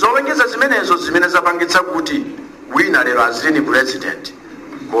ndi zolengeza zimenezo zimene zapangitsa kuti wina lero azili president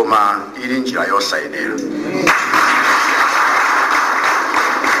koma ili njira yosayenera.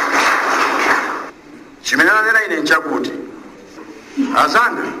 Chimene nanena ine nchakuti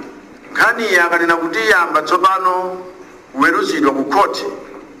azanga nkhani yakanena kuti yamba tsopano kuweruzidwa ku khoti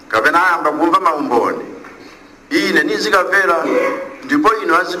kapena ayamba kumva maumboni, ine nizikamvera ndipo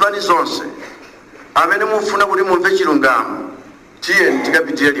ino azipani zonse amene mufuna kuti mumve chilungamo tiye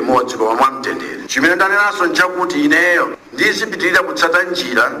tikapitire limodzi koma mwamtendere. Chimene ndanenanso nchakuti ineyo ndizipitirira kutsata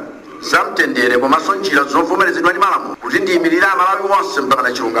njira zamtendere komanso njira zovomerezedwa ndi malamulo kuti ndiyimirire Amalawi wonse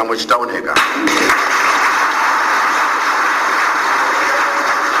mpaka chilungamo chitaoneka.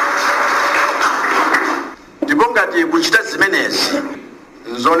 Ndipo ngati kuchita zimenezi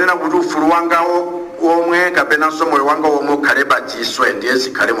nzonena kuti ufulu wanga omwe kapenanso moyo wanga omwe ukhale pachiswe ndiye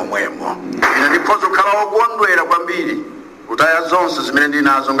zikhale momwemo. Ine ndikhoza kukhala wokondwera kwambiri kutaya zonse zimene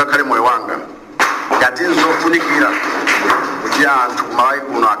ndinazo ngakhale moyo wanga ngati nzofunikira kuti anthu kumalawi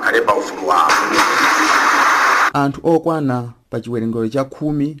kuno akhale pa ufulu wawo. Anthu okwana pa chiwerengero cha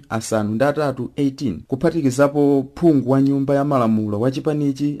 18 kuphatikizapo phungu wa nyumba ya malamulo wa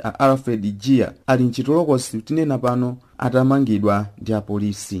chipanichi a Alfred Gia ali mchitolokosi tinena pano atamangidwa ndi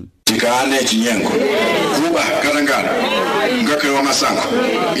apolisi. Tikane chinyengo kuba katangana ngakhale wa masankho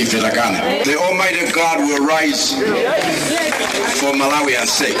ife takana. The Almighty God will rise for Malawi's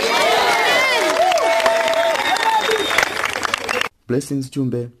sake. Blessings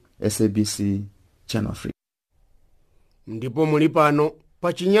Chumbe, SABC Channel 3. Ndipo muli pano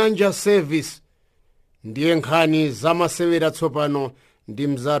pa Chinyanja Service ndiye nkhani zamasewera tsopano ndi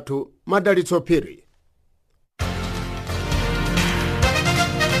mzathu Madalitso Phiri.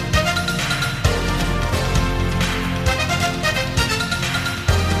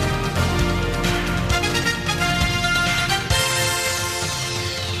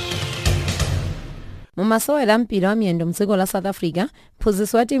 mumasewera mpira wa miyendo mdziko la South Africa,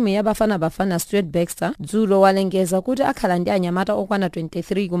 mphunzitsi wa timu ya Bafana Stuart Baxter dzulo walengeza kuti akhala ndi anyamata okwana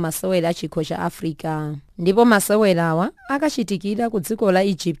 23 ku masewera a chikho cha Africa. Ndipo masewerawa akachitikira ku dziko la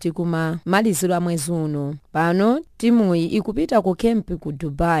Egypt kuma maliziro a mwezi uno. Pano timuyi ikupita ku camp ku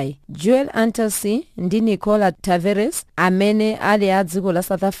Dubai. Joel Antasi ndi Nicola Tavares amene ali a dziko la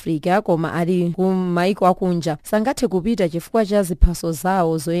South Africa koma ali ku maiko akunja sangathe kupita chifukwa cha ziphaso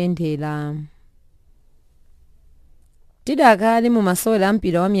zawo zoyendera. Tidakali mu masewera a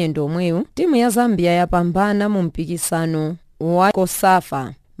mpira wa miyendo omwewu, timu ya Zambia yapambana mu mpikisano wa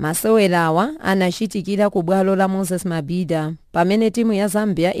Kosafa. Masewerawa anachitikira ku bwalo la Moses Mabhida pamene timu ya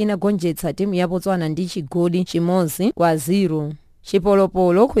Zambia inagonjetsa timu ya Botswana ndi chigoli 1-0.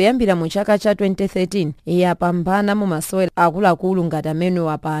 Chipolopolo kuyambira mu chaka cha 2013 yapambana mu masewera akuluakulu ngati amene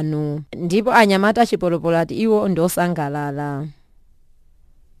wapano, ndipo anyamata chipolopolo ati iwo ndosangalala.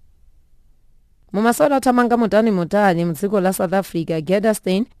 Mumasewera othamanga mutani mdziko la South Africa,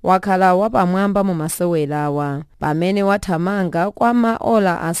 Gederstein wakhala wapamwamba mu masewerawa pamene wathamanga kwa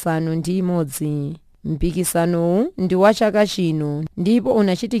maola 6.1. Mpikisanowu ndi wa chaka chino ndipo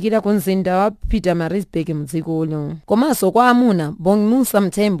unachitikira ku mzinda wa Pietermaritzburg mdzikolo. Komanso kwa amuna, Bongmusa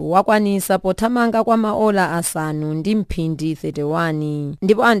Mthembu wakwanisa pothamanga kwa maola 5.31.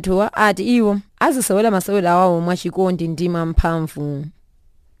 Ndipo anthuwa ati iwo azisewera masewera awo mwachikondi ndi mwamphamvu.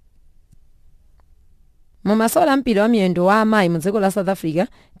 Mumasewera mpira wa miyendo wa amayi mdziko la South Africa,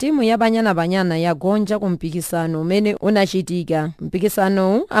 timu ya Banyana yagonja ku mpikisano umene unachitika.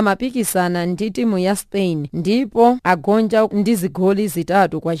 Mpikisanowu amapikisana ndi timu ya Spain ndipo agonja ndi zigoli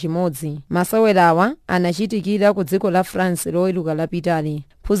 3-1. Masewerawa anachitikira ku dziko la France loweruka lapitali.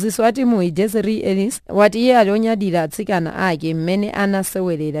 Mphunzitsi wa timu Desiree Ellis wati iye alionyadira atsikana ake mmene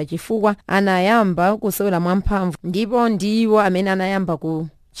anasewerera chifukwa anayamba kusewera mwamphamvu ndipo ndiwo amene anayamba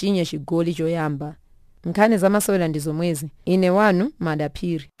kuchinya chigoli choyamba. Nkhani za masewera ndi zomwezi. Ine wanu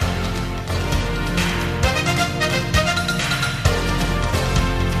Madaphiri.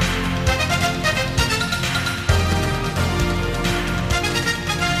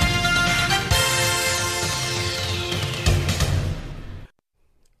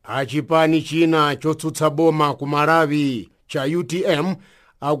 Achipani china chotsutsa boma ku Malawi cha UTM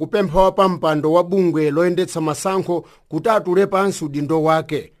akupempha pa mpando wa bungwe loyendetsa masankho kuti atule pansi udindo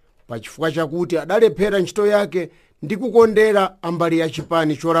wake pachifukwa chakuti adalephera ntchito yake ndi kukondera ambali ya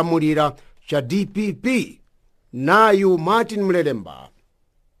chipani cholamulira cha DPP. Nayu Martin Mlelemba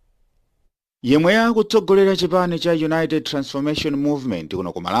yemwe akutsogolera chipani cha United Transformation Movement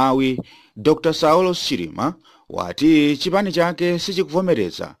kuno ku Malawi, Dr. Saulo Chilima wati chipani chake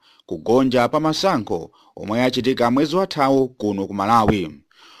sichikuvomereza kugonja pa masankho omwe achitika mwezi wathawu kuno ku Malawi.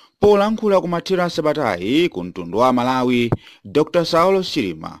 Polankhula ku mathero asabatayi ku mtundu wa Malawi, Dr. Saulo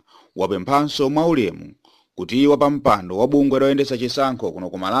Chilima wapemphanso mwaulemu kuti wapampando wa bungwe loyendetsa chisankho kuno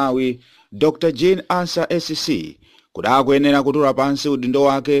ku Malawi Dr. Jean Ansah SC kudakuyenera kutula pansi udindo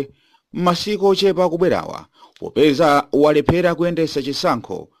wake m'masiku ochepa kubwerawa popeza walephera kuyendetsa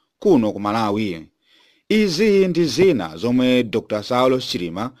chisankho kuno ku Malawi. Izi ndi zina zomwe Dr. Saulos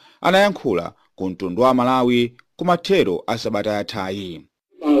Chilima anayankhula ku mtundu wa Malawi kumathero a sabata yathayi.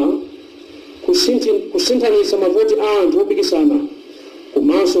 Kusinthanitsa mavoti a anthu opikisana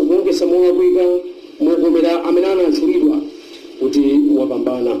komanso kuongetsa molakwika mokomera amene anatchulidwa kuti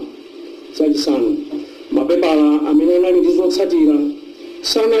wapambana. Chachisanu, mapepala amene anali ndi zotsatira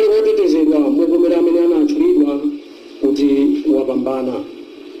sanali otetezedwa mokomera amene anatchulidwa kuti wapambana.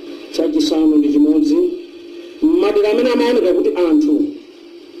 Chachisanu ndi chimodzi, madera amene amaoneka kuti anthu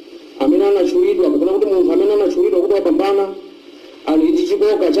amene anatchulidwa kapena kuti munthu amene anatchulidwa kuti wapambana ali ndi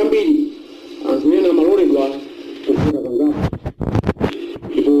chikoka chambiri, anthu ena amaloledwa kuvota kangapo.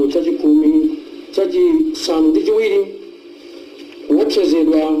 Ndipo chachikhumi, chachisanu ndi chiwiri,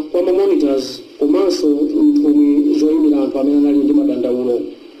 kuopsezedwa kwa mamonitors komanso nthumwi zoyimira anthu amene anali ndi madandaulo.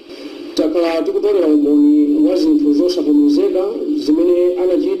 Takhala tikutolera umboni wa zinthu zosavomerezeka zimene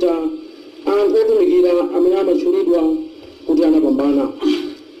anachita anthu otumikira amene amatchulidwa kuti anapambana.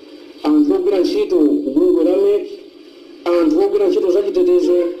 Anthu ogwira ntchito ku bungwe la MEC, anthu ogwira ntchito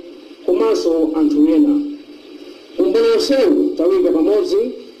zachitetezo komanso anthu ena. Umboni onsewu tawika pamodzi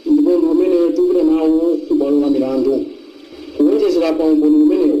ndipo ndi umene tikupita nawo ku bwalo la milandu. Kuwonjezera pa umboni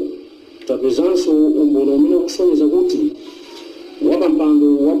umenewu tapezanso umboni umene ukusonyeza kuti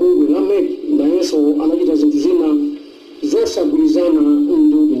wapampando wa bungwe la MEC nayenso anachita zinthu zina zosagwirizana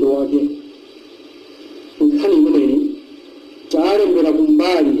ndi udindo wake. Nkhani imeneyi talembera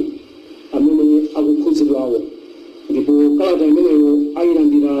kumbali amene akukhudzidwawo, ndipo kalata imeneyo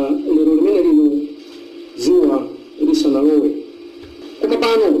ayilandira lero limene lino dzuwa lisanalowe. Koma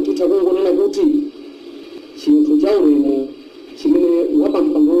pano titha kungonena kuti chinthu cha ulemu chimene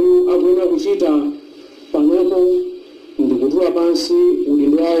wapampandoyu akuyenera kuchita panopo ndi kutula pansi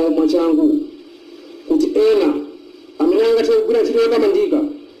udindo wawo mwachangu, kuti ena amene angathe kugwira ntchito yotamandika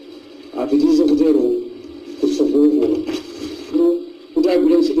apitirize kutero kutsogolo kuti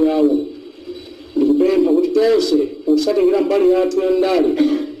agwire ntchito yawo. Ndikupempha kuti tonse posatengera mbali yathu ya ndale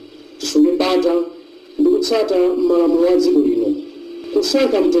tisunge bata ndi kutsata malamulo a dziko lino.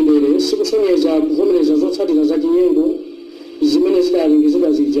 Kusankha mtendere sikusonyeza kuvomereza zotsatira za chinyengo zimene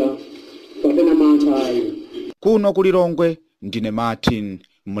zidalengezedwa zija kapena mantha ayi. Kuno ku Lilongwe ndine Martin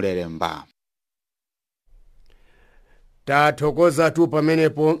Mlelemba. Tathokoza tu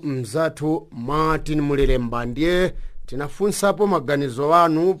pamenepo mzathu Martin Mlelemba. Ndiye tinafunsapo maganizo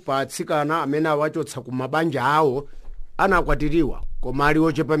anu pa atsikana amene awachotsa ku mabanja awo anakwatiriwa koma ali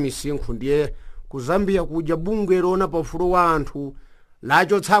ochepa misinkhu. Ndiye ku Zambia kuja bungwe lona paufulu wa anthu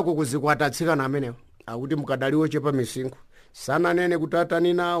lachotsako kuzikwata atsikana amenewo akuti mukadali ochepa misinkhu sananene kuti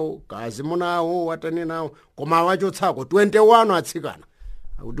atani nawo kazimu nawo watani nawo koma awachotsako 21 atsikana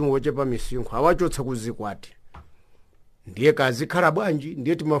akuti ngochepa misinkhu awachotsa kuzikwati. Ndiye kazikhala bwanji?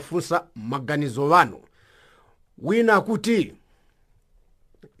 Ndiye timafunsa maganizo wanu. Wina akuti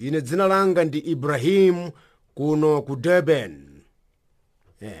ine dzina langa ndi Ibrahim kuno ku Durban.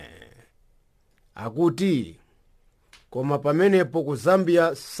 Akuti koma pamenepo ku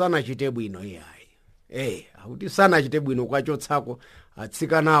Zambia sanachite bwino iyayi. Akuti sanachite bwino kwachotsako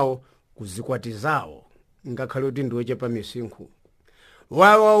atsikanawo kuzikwati zawo ngakhale kuti ndiochepa misinkhu.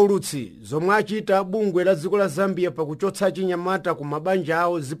 Waulutsi zomwe achita bungwe la dziko la Zambia pakuchotsa chinyamata ku mabanja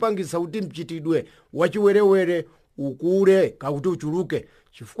awo zipangisa kuti mchitidwe wachiwerewere ukule kakuti uchuluke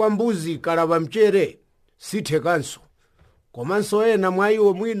chifukwa mbuzi kalava mchere sithekanso. Komanso ena mwa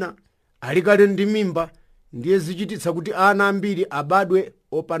iwo mwina alikale ndi mimba, ndiye zichititsa kuti ana ambiri abadwe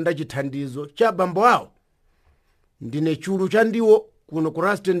opanda chithandizo cha bambo awo. Ndine chulu cha ndiwo kuno ku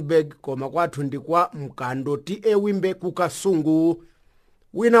Rustenburg koma kwathu ndi kwa Mkando T.A. Wimbe ku Kasungu.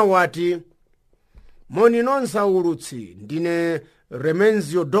 Wina wati moni nonse aulutsi, ndine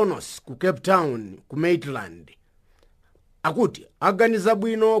Remenzio Donos ku Cape Town ku Maitland. Akuti aganiza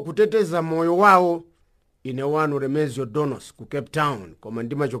bwino kuteteza moyo wawo. Ine wanu Remenzio Donos ku Cape Town koma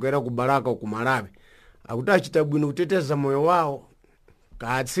ndimachokera ku Baraka ku Malawi. Akuti achita bwino kuteteza moyo wawo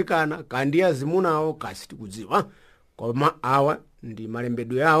kaatsikana kandi azimunawo kasiti kudziwa koma awa ndi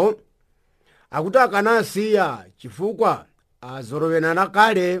malembedwe yawo. Akuti akanasiya chifukwa azorowenana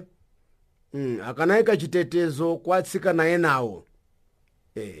kale akanayika chitetezo kwa atsikana enawo.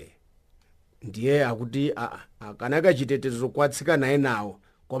 Ndiye akuti akanayika chitetezo kwa atsikana enawo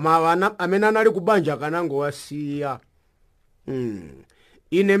koma amene anali kubanja akanangowasiya.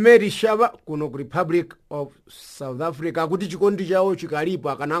 Ine Mary Shava kuno ku Republic of South Africa akuti chikondi chawo chikalipo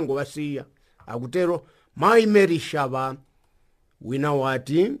akanangowasiya. Akutero Mai Mary Shaba wina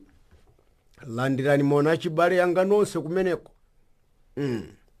wati landirani mona chibale yanga nonse kumeneko.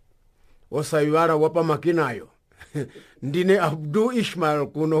 Osayiwala wapa makinayo. Ndine Abdu Ishmael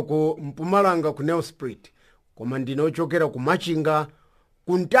kuno ku Mpumalanga ku Nelsprit. Koma ndine ochokera ku Machinga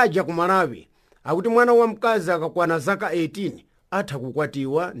kuntaja ku Malawi. Akuti mwana wa mkazi akakwana zaka 18 atha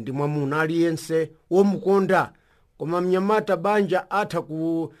kukwatiwa ndi mwamuna aliyense womukonda. Koma mnyamata banja atha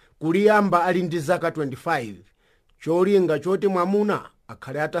kuliyamba ali ndi zaka 25. Cholinga choti mwamuna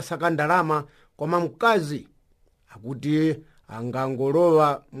akhale atasaka ndalama, koma mkazi akuti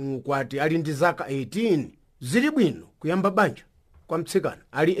angangolowa mkwati ali ndi zaka 18. Zili bwino kuyamba banja kwa mtsikana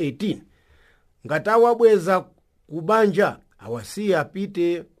ali 18. Ngati awabweza ku banja awasiya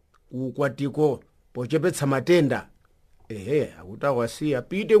apite kukwatiko pochepetsa matenda. Akuti awasiya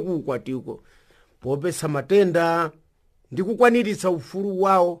apite kukwatiko popetsa matenda ndi kukwaniritsa ufulu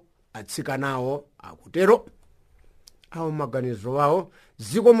wawo atsikanawo akutero. Awo maganizo wawo.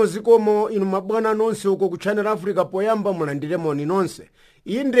 Zikomo inu mabwana nonse uko ku Channel Africa poyamba mulandire moni nonse.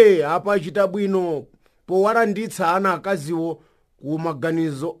 Inde apa achita bwino powalanditsa ana akaziwo ku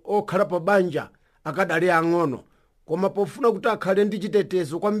maganizo okhala pa banja akadali ang'ono, koma pofuna kuti akhale ndi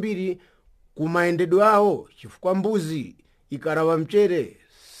chitetezo kwambiri ku mayendedwe awo, chifukwa mbuzi ikalawa mchere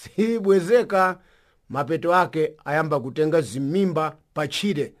sibwezeka, mapeto ake ayamba kutenga zimimba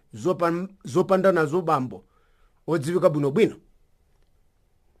pachire zopanda nazo bambo odziwika bwinobwino.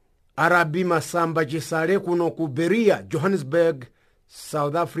 Arabi Masamba Chisale kuno ku Beria, Johannesburg,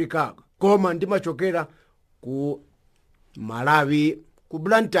 South Africa. Koma ndimachokera ku Malawi ku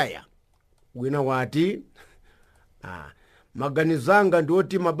Blantyre. Wina wati maganizanga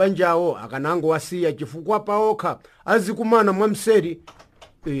ndioti mabanjawo akanango wasiya chifukwa paokha azikumana mwamseri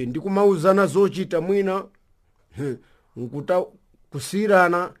ndikumauzana zochita mwina nkuta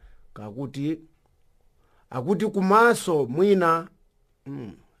kusirana kakuti akuti kumaso mwina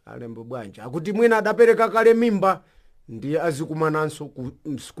alembo bwanja akuti mwina adapereka kale mimba ndiye azikumananso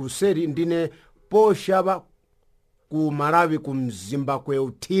kuseri. Ndine Poshaba ku Malawi ku mzimba kwe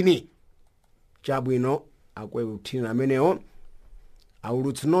utini chabwino akwe utini amenewo.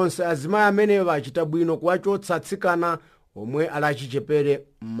 Aulutsi nonse azimayi amene achita bwino kuwachotsa atsikana omwe alachichepere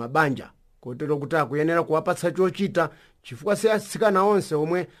m'mabanja, kotero kuti akuyenera kuwapatsa chochita chifukwa si atsikana onse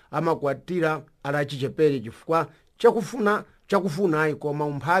omwe amakwatira alachichepere chifukwa chakufuna ayi, koma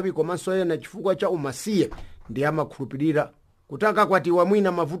umphawi komanso ena chifukwa cha umasiye ndi amakhulupirira kuti akakwatiwa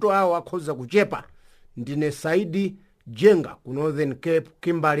mwina mavuto awo akhoza kuchepa. Ndine Saidi Jenga ku Northern Cape,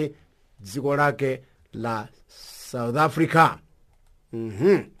 Kimberley, dziko lake la South Africa.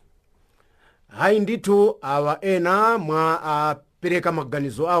 Hayi ndithu awa ena mwa apereka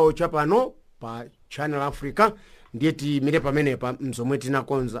maganizo awo chapano pa Channel Africa. Ndiye timire pamenepa mzomwe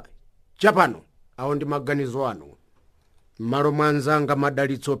tinakonza chapano. Awo ndi maganizo anu. Malo mwanzanga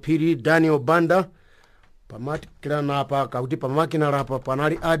Madalitso Phiri, Daniel Banda, pamakina apa kauti pamakina lapa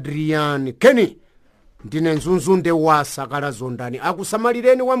panali Adrian Kenny. Ndine Nzunzunde wa Sakala Zondani.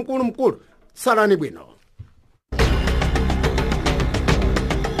 Akusamalireni wa mkulu. Salani bwino.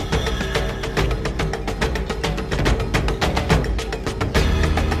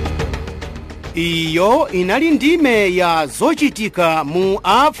 Iyo inali ndime ya zochitika mu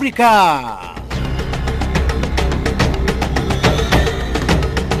Afrika.